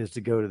is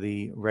to go to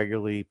the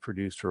regularly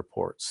produced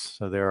reports.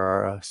 So there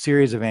are a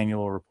series of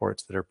annual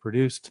reports that are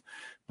produced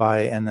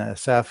by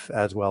NSF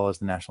as well as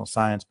the National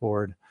Science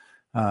Board.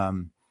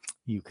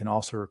 You can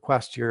also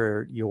request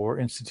your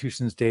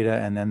institution's data,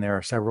 and then there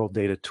are several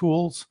data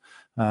tools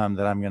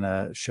that I'm going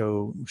to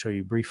show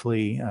you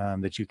briefly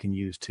that you can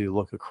use to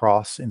look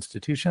across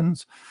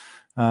institutions.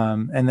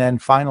 And then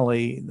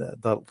finally,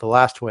 the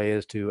last way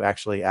is to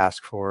actually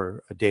ask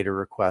for a data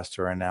request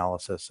or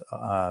analysis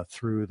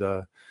through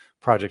the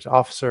project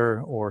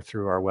officer or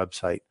through our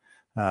website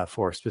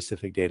for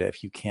specific data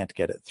if you can't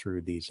get it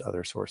through these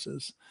other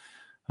sources.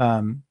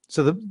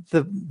 So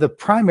the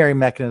primary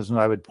mechanism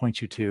I would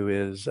point you to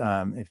is,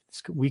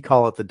 we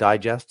call it the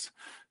digest,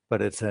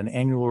 but it's an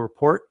annual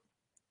report.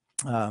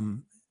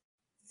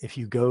 If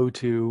you go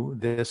to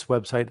this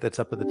website that's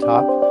up at the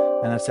top,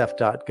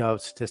 nsf.gov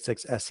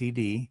statistics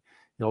SED,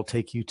 it'll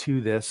take you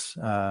to this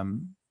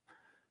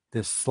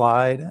this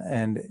slide,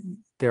 and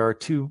there are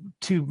two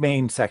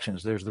main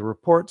sections. There's the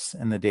reports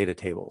and the data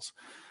tables.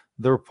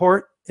 The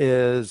report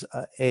is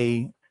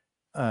it's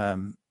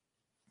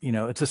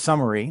a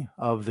summary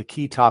of the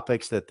key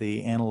topics that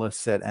the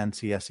analysts at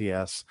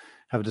NCSES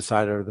have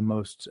decided are the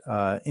most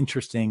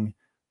interesting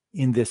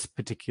in this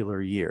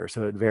particular year.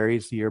 So it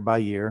varies year by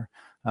year.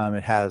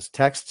 It has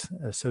text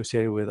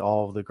associated with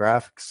all of the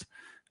graphics.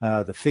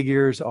 The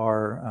figures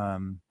are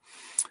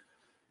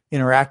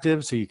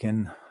interactive, so you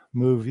can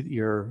move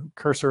your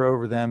cursor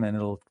over them and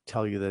it'll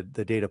tell you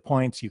the data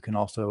points. You can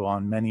also,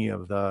 on many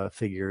of the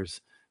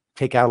figures,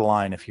 take out a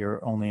line if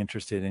you're only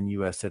interested in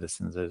U.S.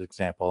 citizens, as an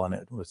example. And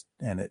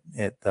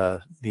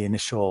the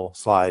initial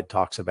slide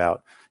talks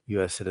about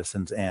U.S.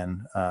 citizens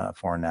and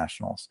foreign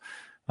nationals.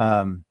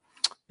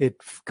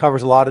 It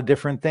covers a lot of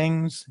different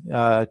things.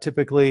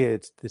 Typically,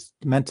 it's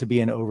meant to be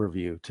an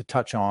overview to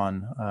touch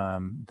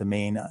on the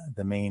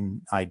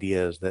main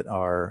ideas that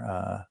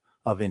are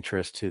of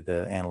interest to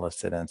the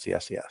analysts at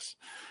NCSES.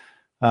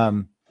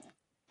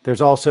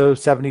 There's also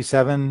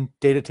 77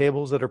 data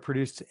tables that are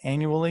produced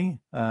annually.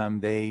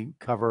 They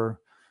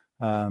cover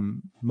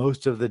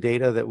most of the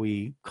data that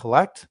we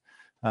collect.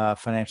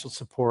 financial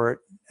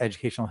support,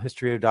 educational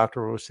history of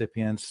doctoral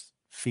recipients,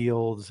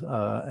 fields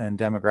and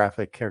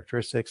demographic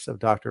characteristics of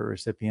doctorate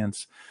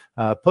recipients,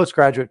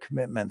 postgraduate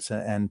commitments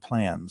and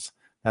plans.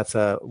 That's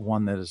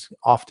one that is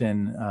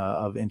often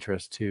of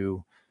interest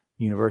to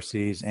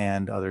universities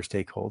and other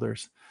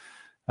stakeholders.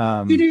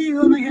 Peter,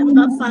 you only have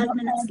about 5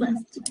 minutes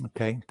left.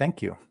 Okay,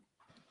 thank you.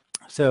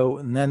 So,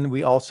 and then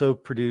we also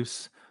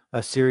produce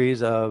a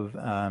series of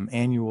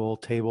annual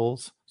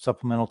tables,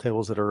 supplemental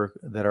tables that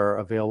are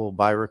available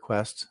by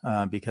request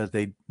because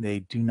they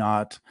do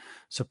not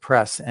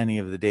suppress any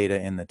of the data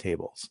in the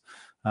tables,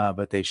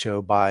 but they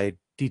show by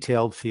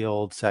detailed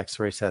field, sex,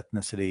 race,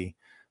 ethnicity,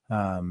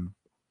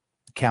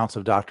 counts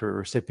of doctorate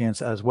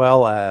recipients, as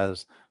well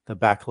as the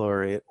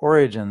baccalaureate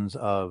origins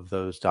of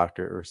those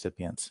doctorate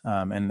recipients.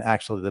 And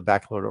actually the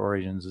baccalaureate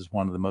origins is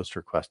one of the most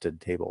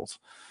requested tables.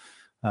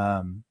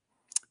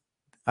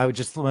 I would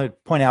just want to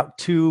point out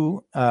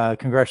 2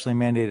 congressionally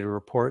mandated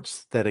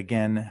reports that,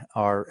 again,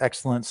 are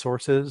excellent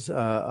sources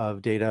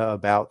of data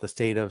about the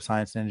state of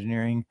science and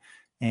engineering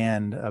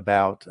and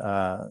about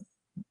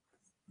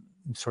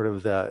sort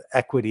of the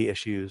equity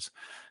issues.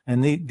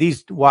 And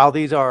these, while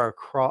these are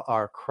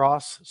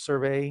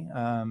cross-survey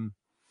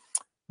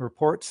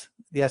reports,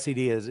 the SED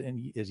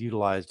is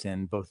utilized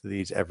in both of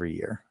these every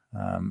year.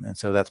 And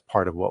so that's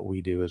part of what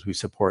we do, is we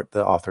support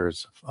the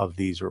authors of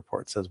these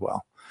reports as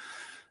well.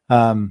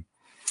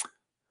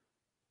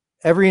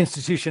 Every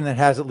institution that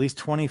has at least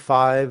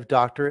 25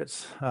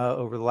 doctorates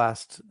over the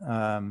last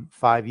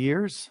 5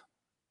 years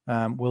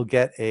will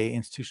get an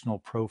institutional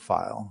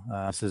profile.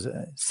 This is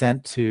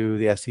sent to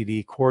the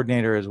SED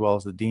coordinator as well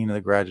as the dean of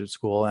the graduate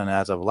school, and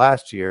as of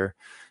last year,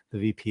 the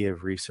VP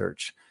of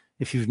research.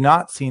 If you've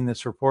not seen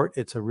this report,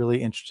 it's a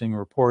really interesting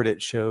report.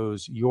 It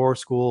shows your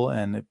school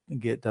and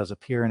it does a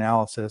peer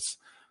analysis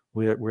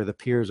where the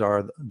peers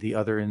are the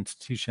other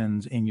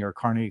institutions in your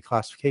Carnegie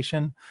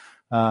classification.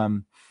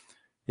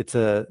 It's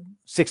a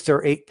 6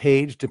 or 8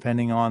 page,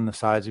 depending on the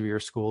size of your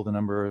school, the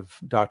number of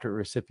doctorate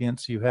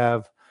recipients you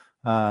have,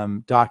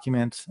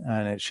 document,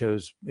 and it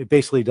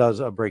basically does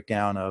a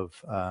breakdown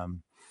of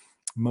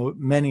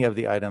many of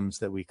the items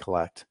that we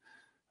collect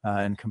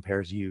and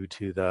compares you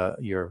to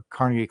your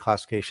Carnegie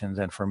classifications,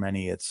 and for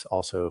many, it's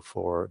also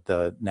for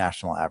the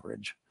national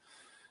average.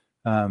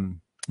 In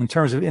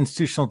terms of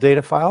institutional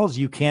data files,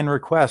 you can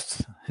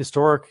request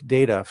historic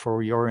data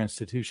for your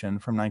institution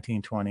from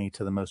 1920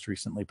 to the most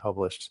recently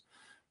published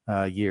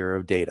year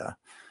of data.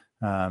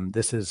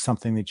 This is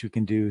something that you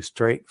can do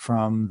straight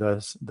from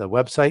the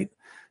website.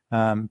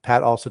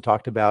 Pat also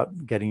talked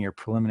about getting your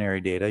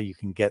preliminary data. You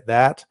can get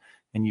that,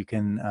 and you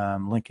can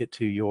link it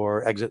to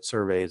your exit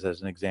surveys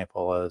as an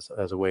example,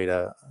 as a way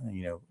to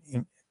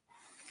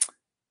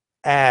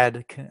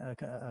add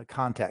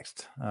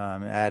context,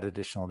 add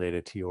additional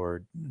data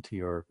to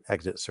your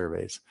exit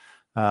surveys.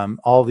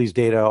 All these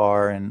data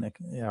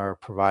are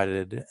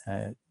provided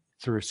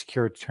through a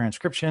secure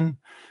transcription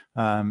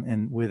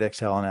and with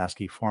Excel and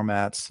ASCII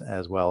formats,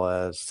 as well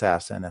as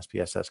SAS and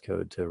SPSS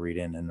code to read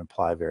in and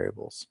apply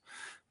variables.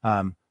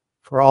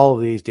 For all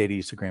of these, data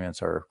use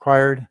agreements are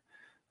required,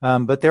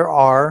 but there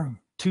are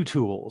 2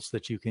 tools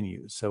that you can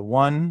use. So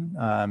one,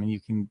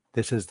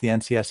 this is the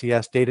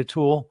NCSES data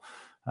tool.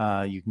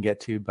 You can get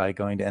to by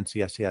going to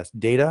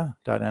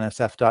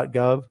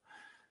ncsesdata.nsf.gov.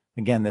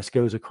 Again, this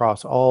goes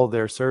across all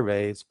their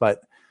surveys,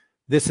 but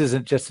this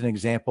isn't just an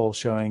example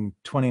showing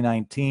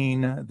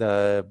 2019,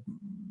 the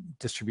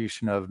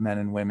distribution of men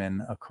and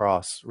women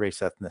across race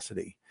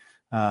ethnicity.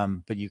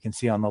 But you can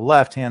see on the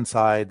left-hand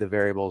side the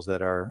variables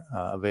that are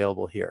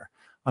available here.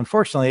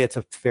 Unfortunately, it's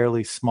a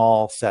fairly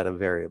small set of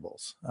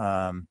variables.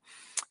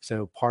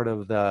 So part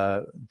of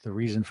the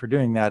reason for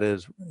doing that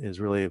is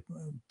really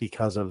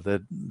because of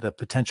the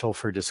potential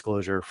for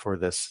disclosure for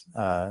this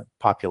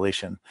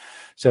population.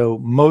 So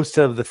most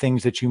of the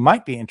things that you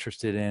might be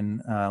interested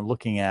in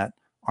looking at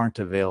aren't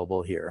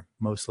available here.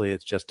 Mostly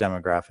it's just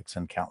demographics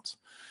and counts.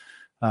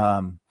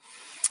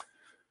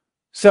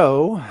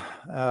 So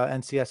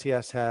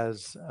NCSES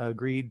has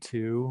agreed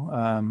to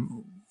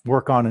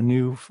work on a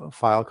new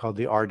file called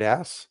the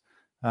RDAS,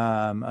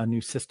 a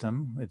new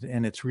system,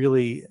 and it's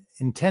really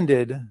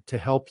intended to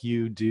help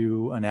you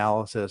do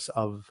analysis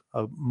of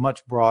a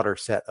much broader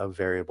set of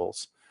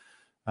variables.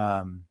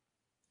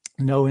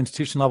 No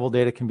institution level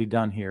data can be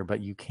done here, but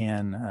you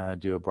can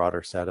do a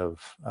broader set of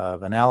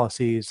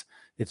analyses.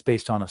 It's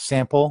based on a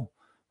sample,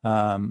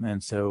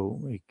 and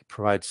so it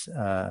provides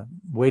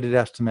weighted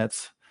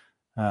estimates,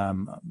 a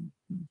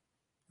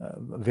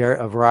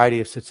variety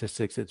of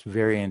statistics. It's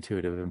very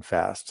intuitive and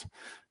fast.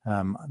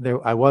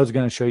 I was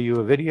going to show you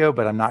a video,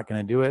 but I'm not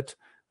going to do it,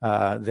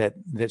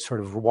 that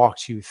sort of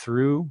walks you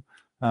through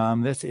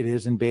this. It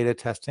is in beta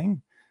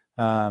testing.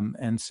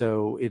 And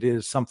so it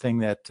is something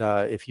that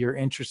if you're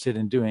interested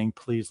in doing,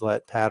 please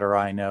let Pat or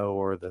I know,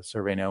 or the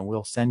survey know.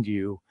 We'll send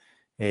you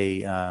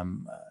the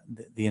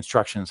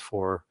instructions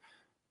for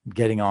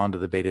getting on to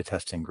the beta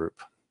testing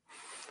group.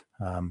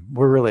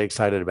 We're really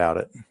excited about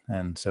it,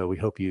 and so we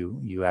hope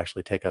you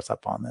actually take us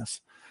up on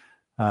this.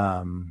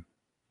 And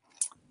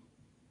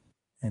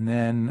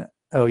then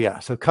Oh yeah,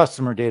 so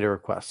customer data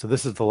requests. So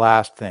this is the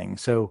last thing.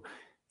 So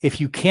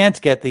if you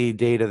can't get the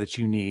data that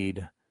you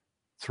need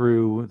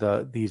through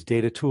these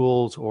data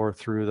tools or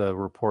through the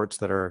reports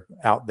that are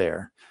out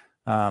there,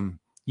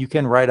 you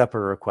can write up a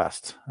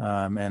request,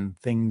 and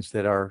things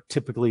that are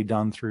typically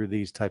done through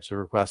these types of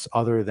requests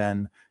other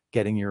than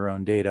getting your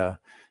own data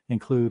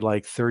include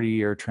like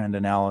 30-year trend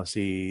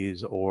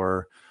analyses,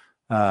 or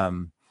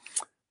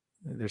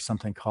there's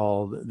something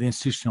called the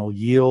institutional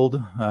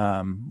yield,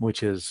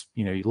 which is,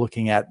 you're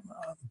looking at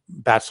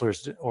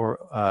bachelor's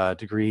or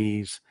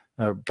degrees,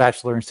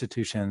 bachelor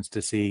institutions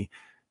to see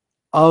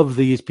of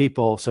these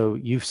people. So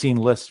you've seen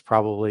lists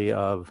probably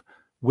of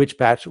which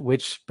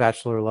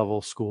bachelor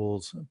level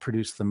schools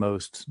produce the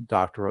most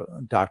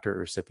doctorate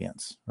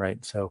recipients,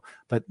 right? So,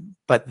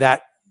 but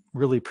that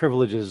really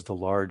privileges the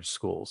large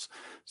schools.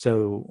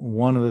 So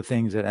one of the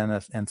things that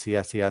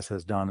NCSES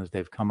has done is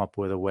they've come up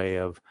with a way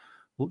of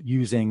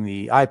using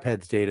the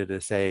IPEDS data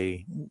to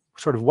say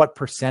sort of what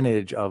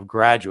percentage of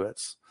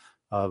graduates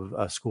of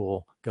a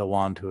school go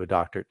on to a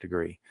doctorate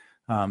degree.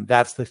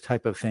 That's the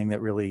type of thing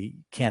that really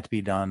can't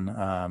be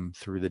done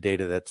through the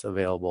data that's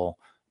available,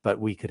 but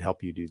we could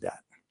help you do that.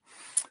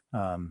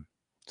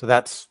 So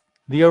that's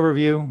the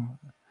overview.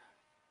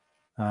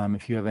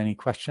 If you have any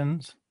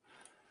questions.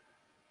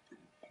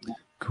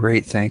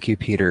 Great, thank you,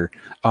 Peter.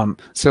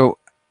 So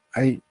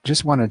I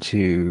just wanted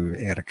to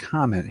add a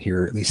comment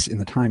here, at least in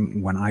the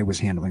time when I was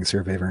handling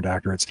Survey of Earned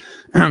Doctorates.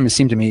 It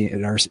seemed to me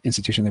at our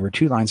institution there were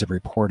two lines of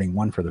reporting,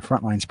 one for the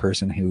frontlines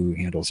person who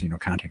handles,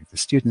 contacting the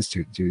students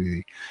to do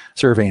the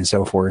survey and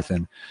so forth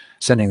and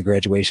sending the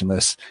graduation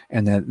lists.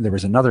 And then there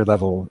was another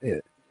level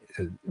at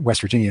West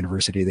Virginia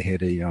University. They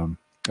had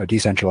a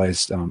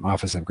decentralized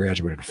Office of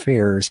Graduate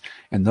Affairs,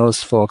 and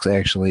those folks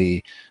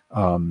actually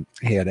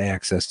had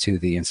access to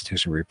the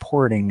institutional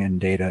reporting and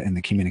data and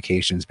the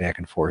communications back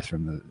and forth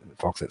from the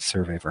folks at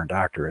Survey of Earned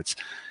Doctorates.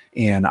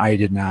 And I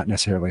did not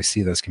necessarily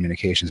see those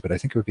communications, but I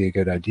think it would be a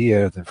good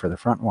idea for the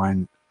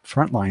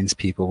frontlines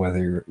people,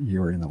 whether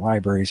you're in the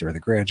libraries or the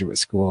graduate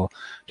school,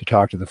 to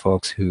talk to the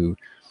folks who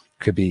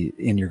could be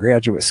in your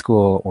graduate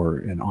school or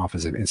an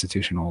Office of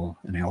Institutional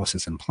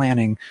Analysis and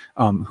Planning,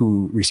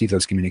 who receive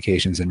those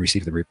communications and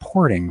receive the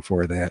reporting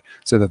for that,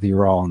 so that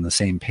you're all on the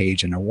same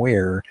page and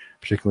aware,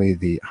 particularly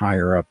the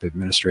higher up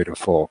administrative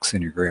folks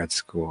in your grad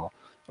school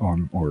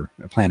or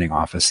planning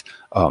office,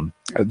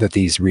 that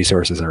these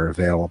resources are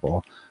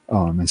available.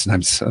 And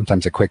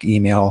sometimes a quick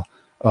email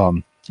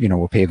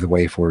will pave the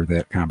way for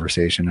that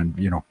conversation,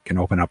 and can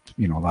open up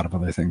a lot of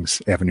other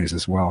things, avenues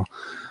as well.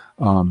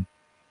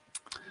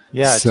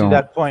 Yeah, so, to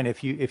that point,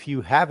 if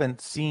you haven't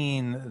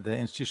seen the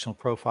institutional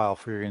profile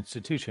for your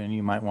institution,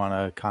 you might want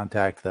to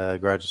contact the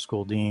graduate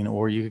school dean,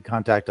 or you could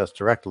contact us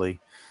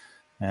directly,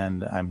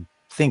 and I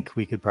think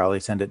we could probably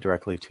send it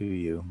directly to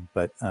you.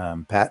 But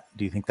Pat,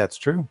 do you think that's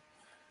true?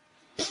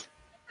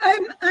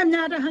 I'm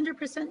not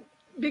 100%,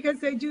 because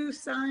they do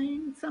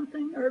sign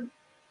something, or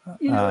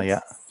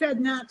it's said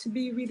not to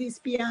be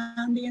released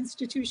beyond the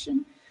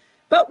institution.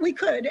 But we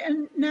could,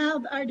 and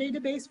now our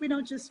database, we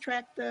don't just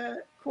track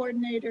the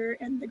coordinator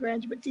and the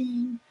graduate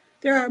dean.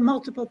 There are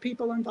multiple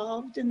people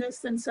involved in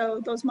this, and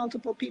so those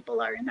multiple people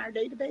are in our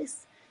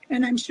database.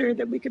 And I'm sure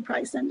that we could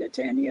probably send it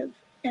to any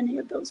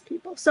of those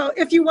people. So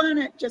if you want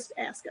it, just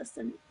ask us,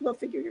 and we'll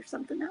figure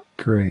something out.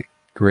 Great.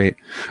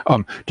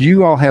 Do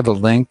you all have a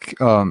link,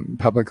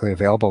 publicly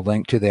available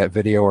link to that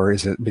video, or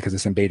is it, because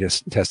it's in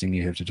beta testing,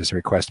 you have to just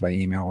request by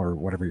email or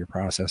whatever your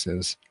process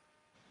is?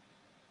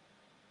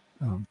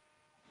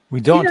 We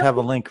don't have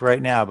a link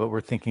right now, but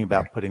we're thinking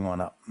about putting one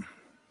up.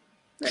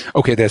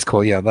 Okay, that's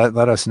cool. Yeah,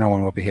 let us know,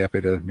 and we'll be happy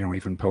to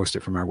even post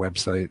it from our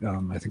website.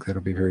 I think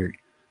that'll be a very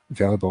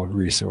valuable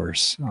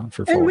resource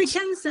for folks. And we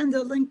can send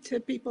a link to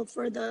people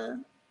for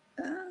the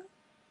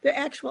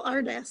actual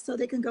RDAS, so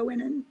they can go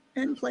in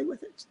and play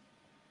with it.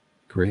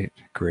 Great.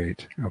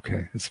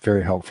 Okay, it's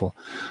very helpful.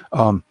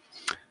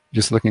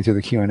 Just looking through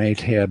the Q&A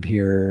tab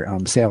here,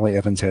 Sally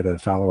Evans had a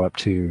follow-up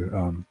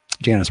to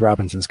Janice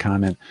Robinson's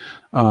comment.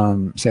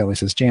 Sally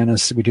says,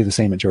 Janice, we do the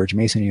same at George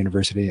Mason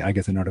University. I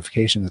get the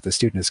notification that the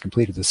student has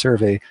completed the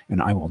survey,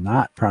 and I will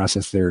not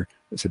process their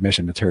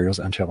submission materials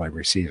until I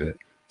receive it.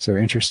 So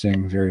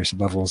interesting, various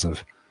levels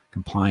of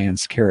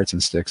compliance, carrots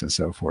and sticks, and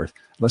so forth.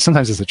 But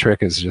sometimes it's a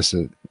trick, is just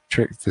to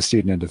trick the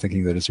student into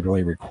thinking that it's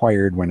really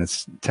required when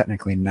it's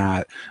technically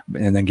not,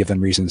 and then give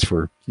them reasons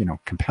for,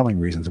 compelling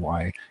reasons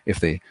why, if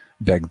they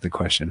beg the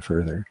question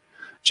further.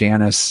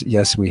 Janice,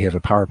 yes, we have a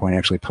PowerPoint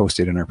actually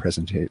posted in our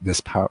presentation. This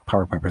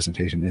PowerPoint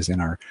presentation is in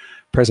our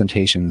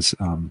presentations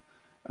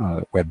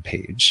web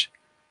page.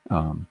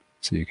 So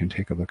you can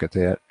take a look at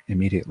that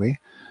immediately.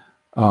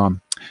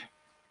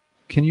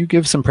 Can you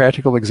give some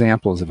practical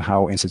examples of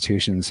how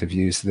institutions have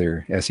used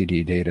their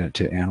SED data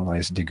to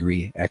analyze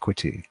degree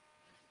equity?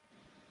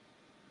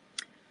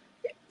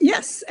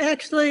 Yes,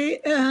 actually,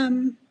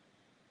 the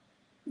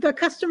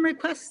custom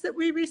requests that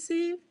we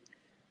receive,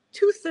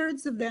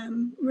 2/3 of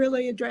them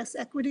really address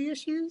equity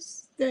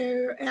issues.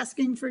 They're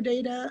asking for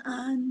data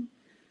on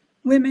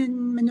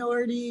women,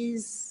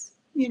 minorities,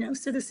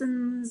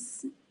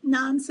 citizens,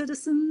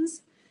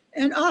 non-citizens,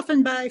 and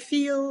often by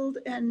field,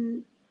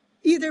 and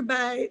either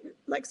by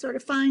like sort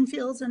of fine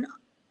fields and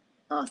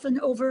often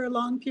over a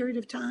long period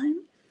of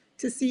time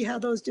to see how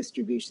those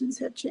distributions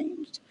have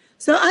changed.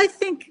 So I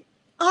think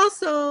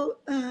also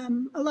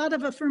a lot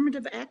of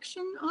affirmative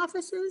action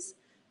offices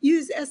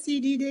use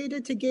SED data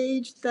to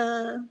gauge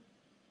the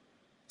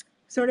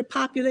sort of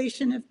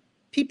population of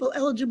people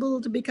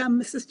eligible to become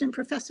assistant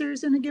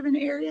professors in a given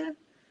area.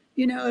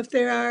 You know, if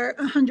there are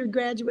 100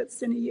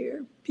 graduates in a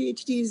year,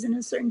 PhDs in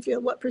a certain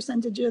field, what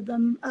percentage of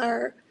them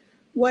are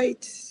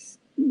white,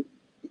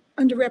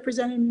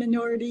 underrepresented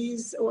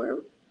minorities,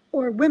 or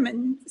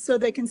women, so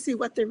they can see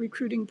what their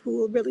recruiting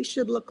pool really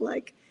should look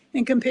like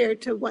and compare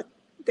to what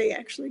they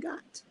actually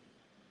got.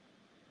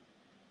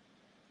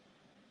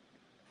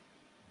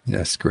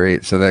 Yes,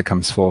 great. So that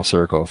comes full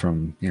circle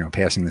from, you know,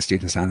 passing the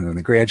students on when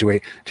they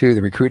graduate to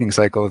the recruiting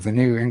cycle of the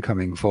new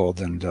incoming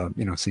fold. And,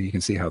 you know, so you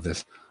can see how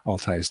this all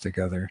ties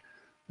together.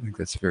 I think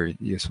that's a very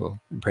useful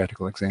and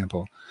practical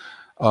example.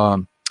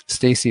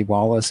 Stacy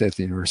Wallace at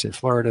the University of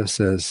Florida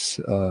says,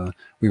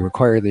 we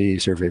require the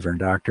Survey of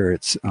Earned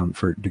Doctorates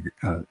for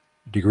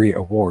degree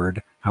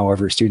award.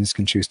 However, students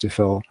can choose to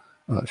fill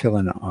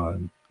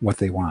in what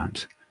they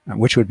want,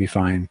 which would be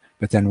fine,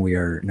 but then we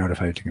are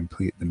notified to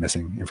complete the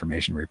missing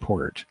information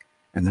report.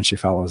 And then she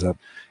follows up,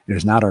 it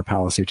is not our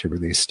policy to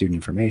release student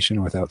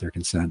information without their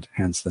consent,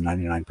 hence the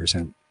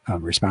 99%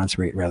 response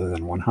rate rather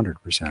than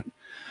 100%.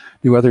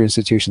 Do other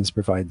institutions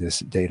provide this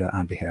data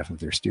on behalf of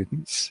their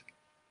students?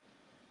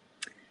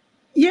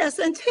 Yes,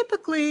 and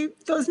typically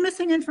those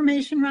missing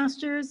information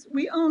rosters,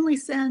 we only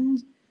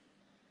send,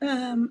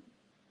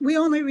 we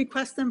only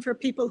request them for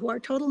people who are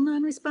total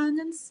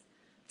non-respondents.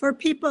 For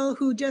people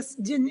who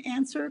just didn't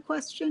answer a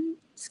question,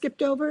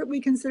 skipped over it, we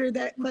consider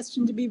that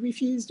question to be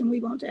refused and we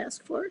won't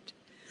ask for it.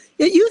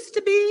 It used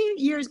to be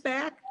years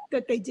back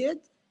that they did.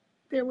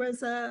 There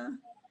was a,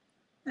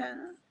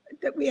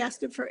 that we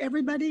asked it for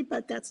everybody,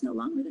 but that's no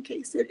longer the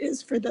case. It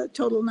is for the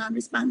total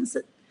non-respondents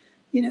that,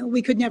 you know,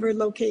 we could never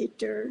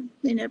locate or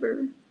they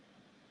never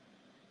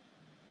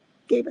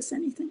gave us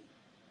anything.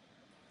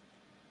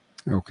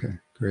 Okay,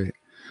 great.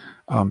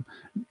 I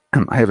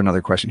have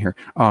another question here.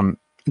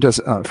 Does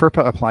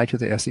FERPA apply to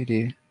the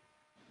SED?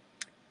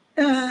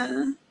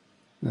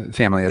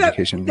 Family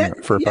education,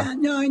 FERPA? Yeah,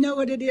 no, I know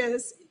what it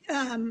is.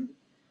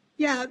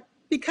 Yeah,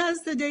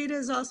 because the data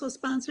is also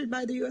sponsored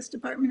by the U.S.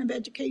 Department of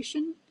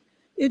Education,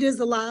 it is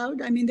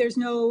allowed. I mean, there's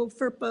no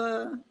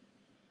FERPA,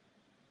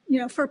 you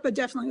know, FERPA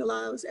definitely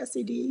allows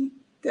SED,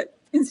 that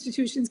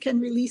institutions can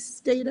release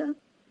data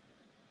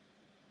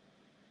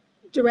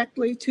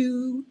directly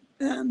to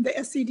the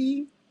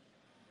SED.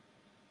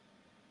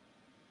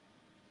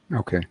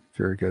 Okay,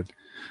 very good.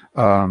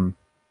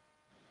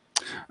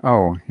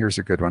 Oh, here's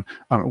a good one.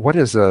 What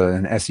is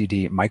an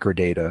SED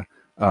microdata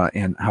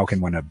and how can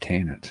one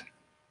obtain it?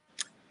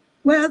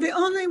 Well, the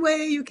only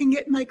way you can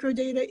get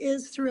microdata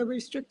is through a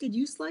restricted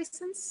use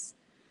license.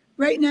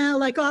 Right now,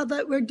 like all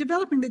that, we're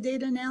developing the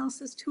data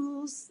analysis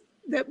tools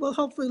that will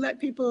hopefully let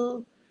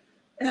people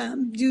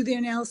do the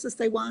analysis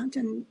they want,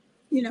 and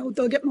you know,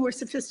 they'll get more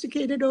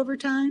sophisticated over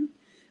time.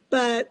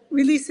 But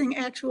releasing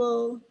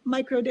actual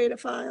microdata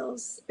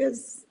files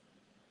is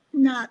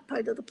not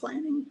part of the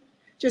planning,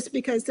 just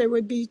because there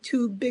would be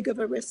too big of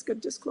a risk of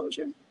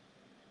disclosure.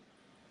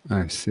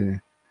 I see.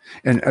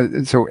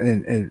 And so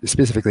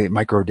specifically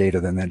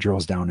microdata, then that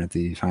drills down at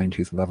the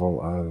fine-tooth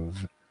level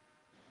of,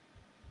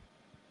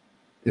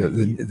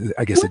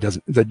 I guess it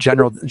doesn't, the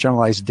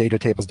generalized data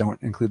tables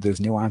don't include those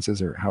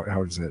nuances, or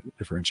how is it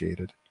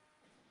differentiated?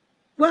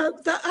 Well,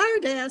 the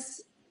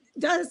RDAS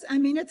does, I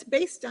mean, it's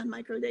based on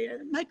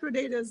microdata.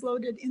 Microdata is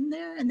loaded in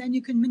there, and then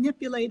you can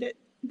manipulate it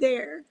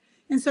there.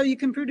 And so you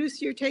can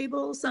produce your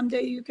table.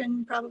 Someday you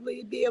can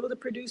probably be able to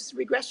produce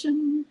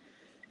regression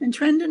and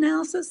trend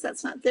analysis.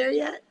 That's not there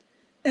yet.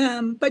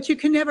 But you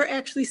can never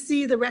actually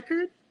see the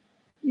record,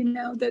 you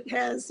know, that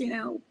has, you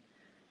know,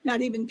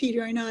 not even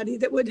Peter Einaudi,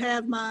 that would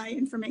have my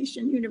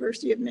information,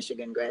 University of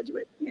Michigan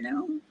graduate, you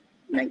know,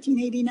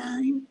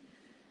 1989.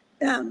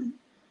 And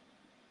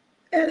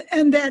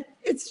that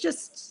it's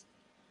just,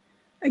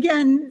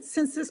 again,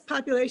 since this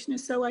population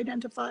is so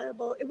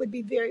identifiable, it would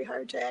be very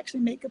hard to actually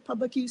make a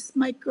public use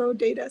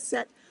microdata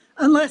set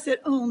unless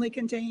it only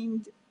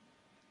contained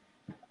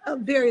a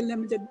very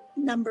limited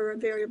number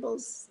of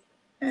variables.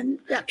 And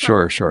that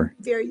sure.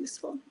 Very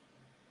useful.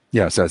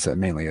 Yeah, so it's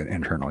mainly an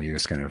internal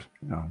use kind of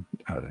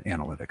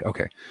analytic.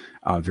 Okay,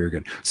 very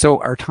good.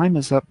 So our time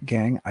is up,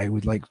 gang. I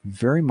would like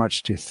very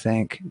much to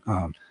thank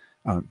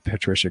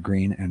Patricia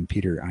Green and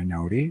Peter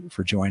Einaudi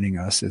for joining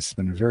us. It's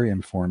been very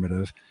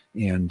informative,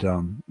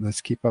 and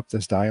let's keep up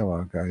this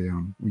dialogue.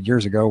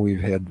 Years ago,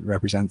 we've had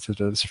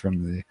representatives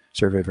from the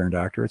Survey of Earned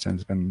Doctorates, and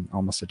it's been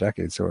almost a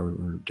decade, so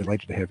we're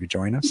delighted to have you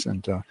join us,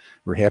 and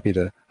we're happy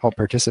to help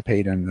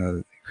participate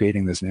in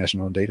creating this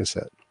national data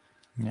set.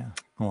 Yeah.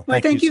 Well,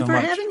 thank you so for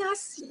much. having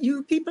us.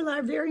 You people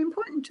are very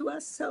important to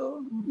us.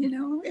 So, you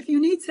know, if you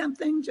need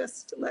something,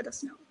 just let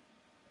us know.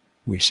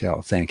 We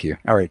shall. Thank you.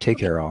 All right. Take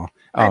care, all.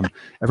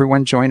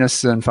 Everyone join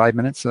us in 5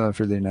 minutes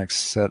for the next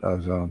set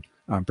of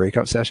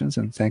breakout sessions.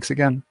 And thanks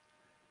again.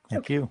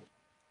 Thank you.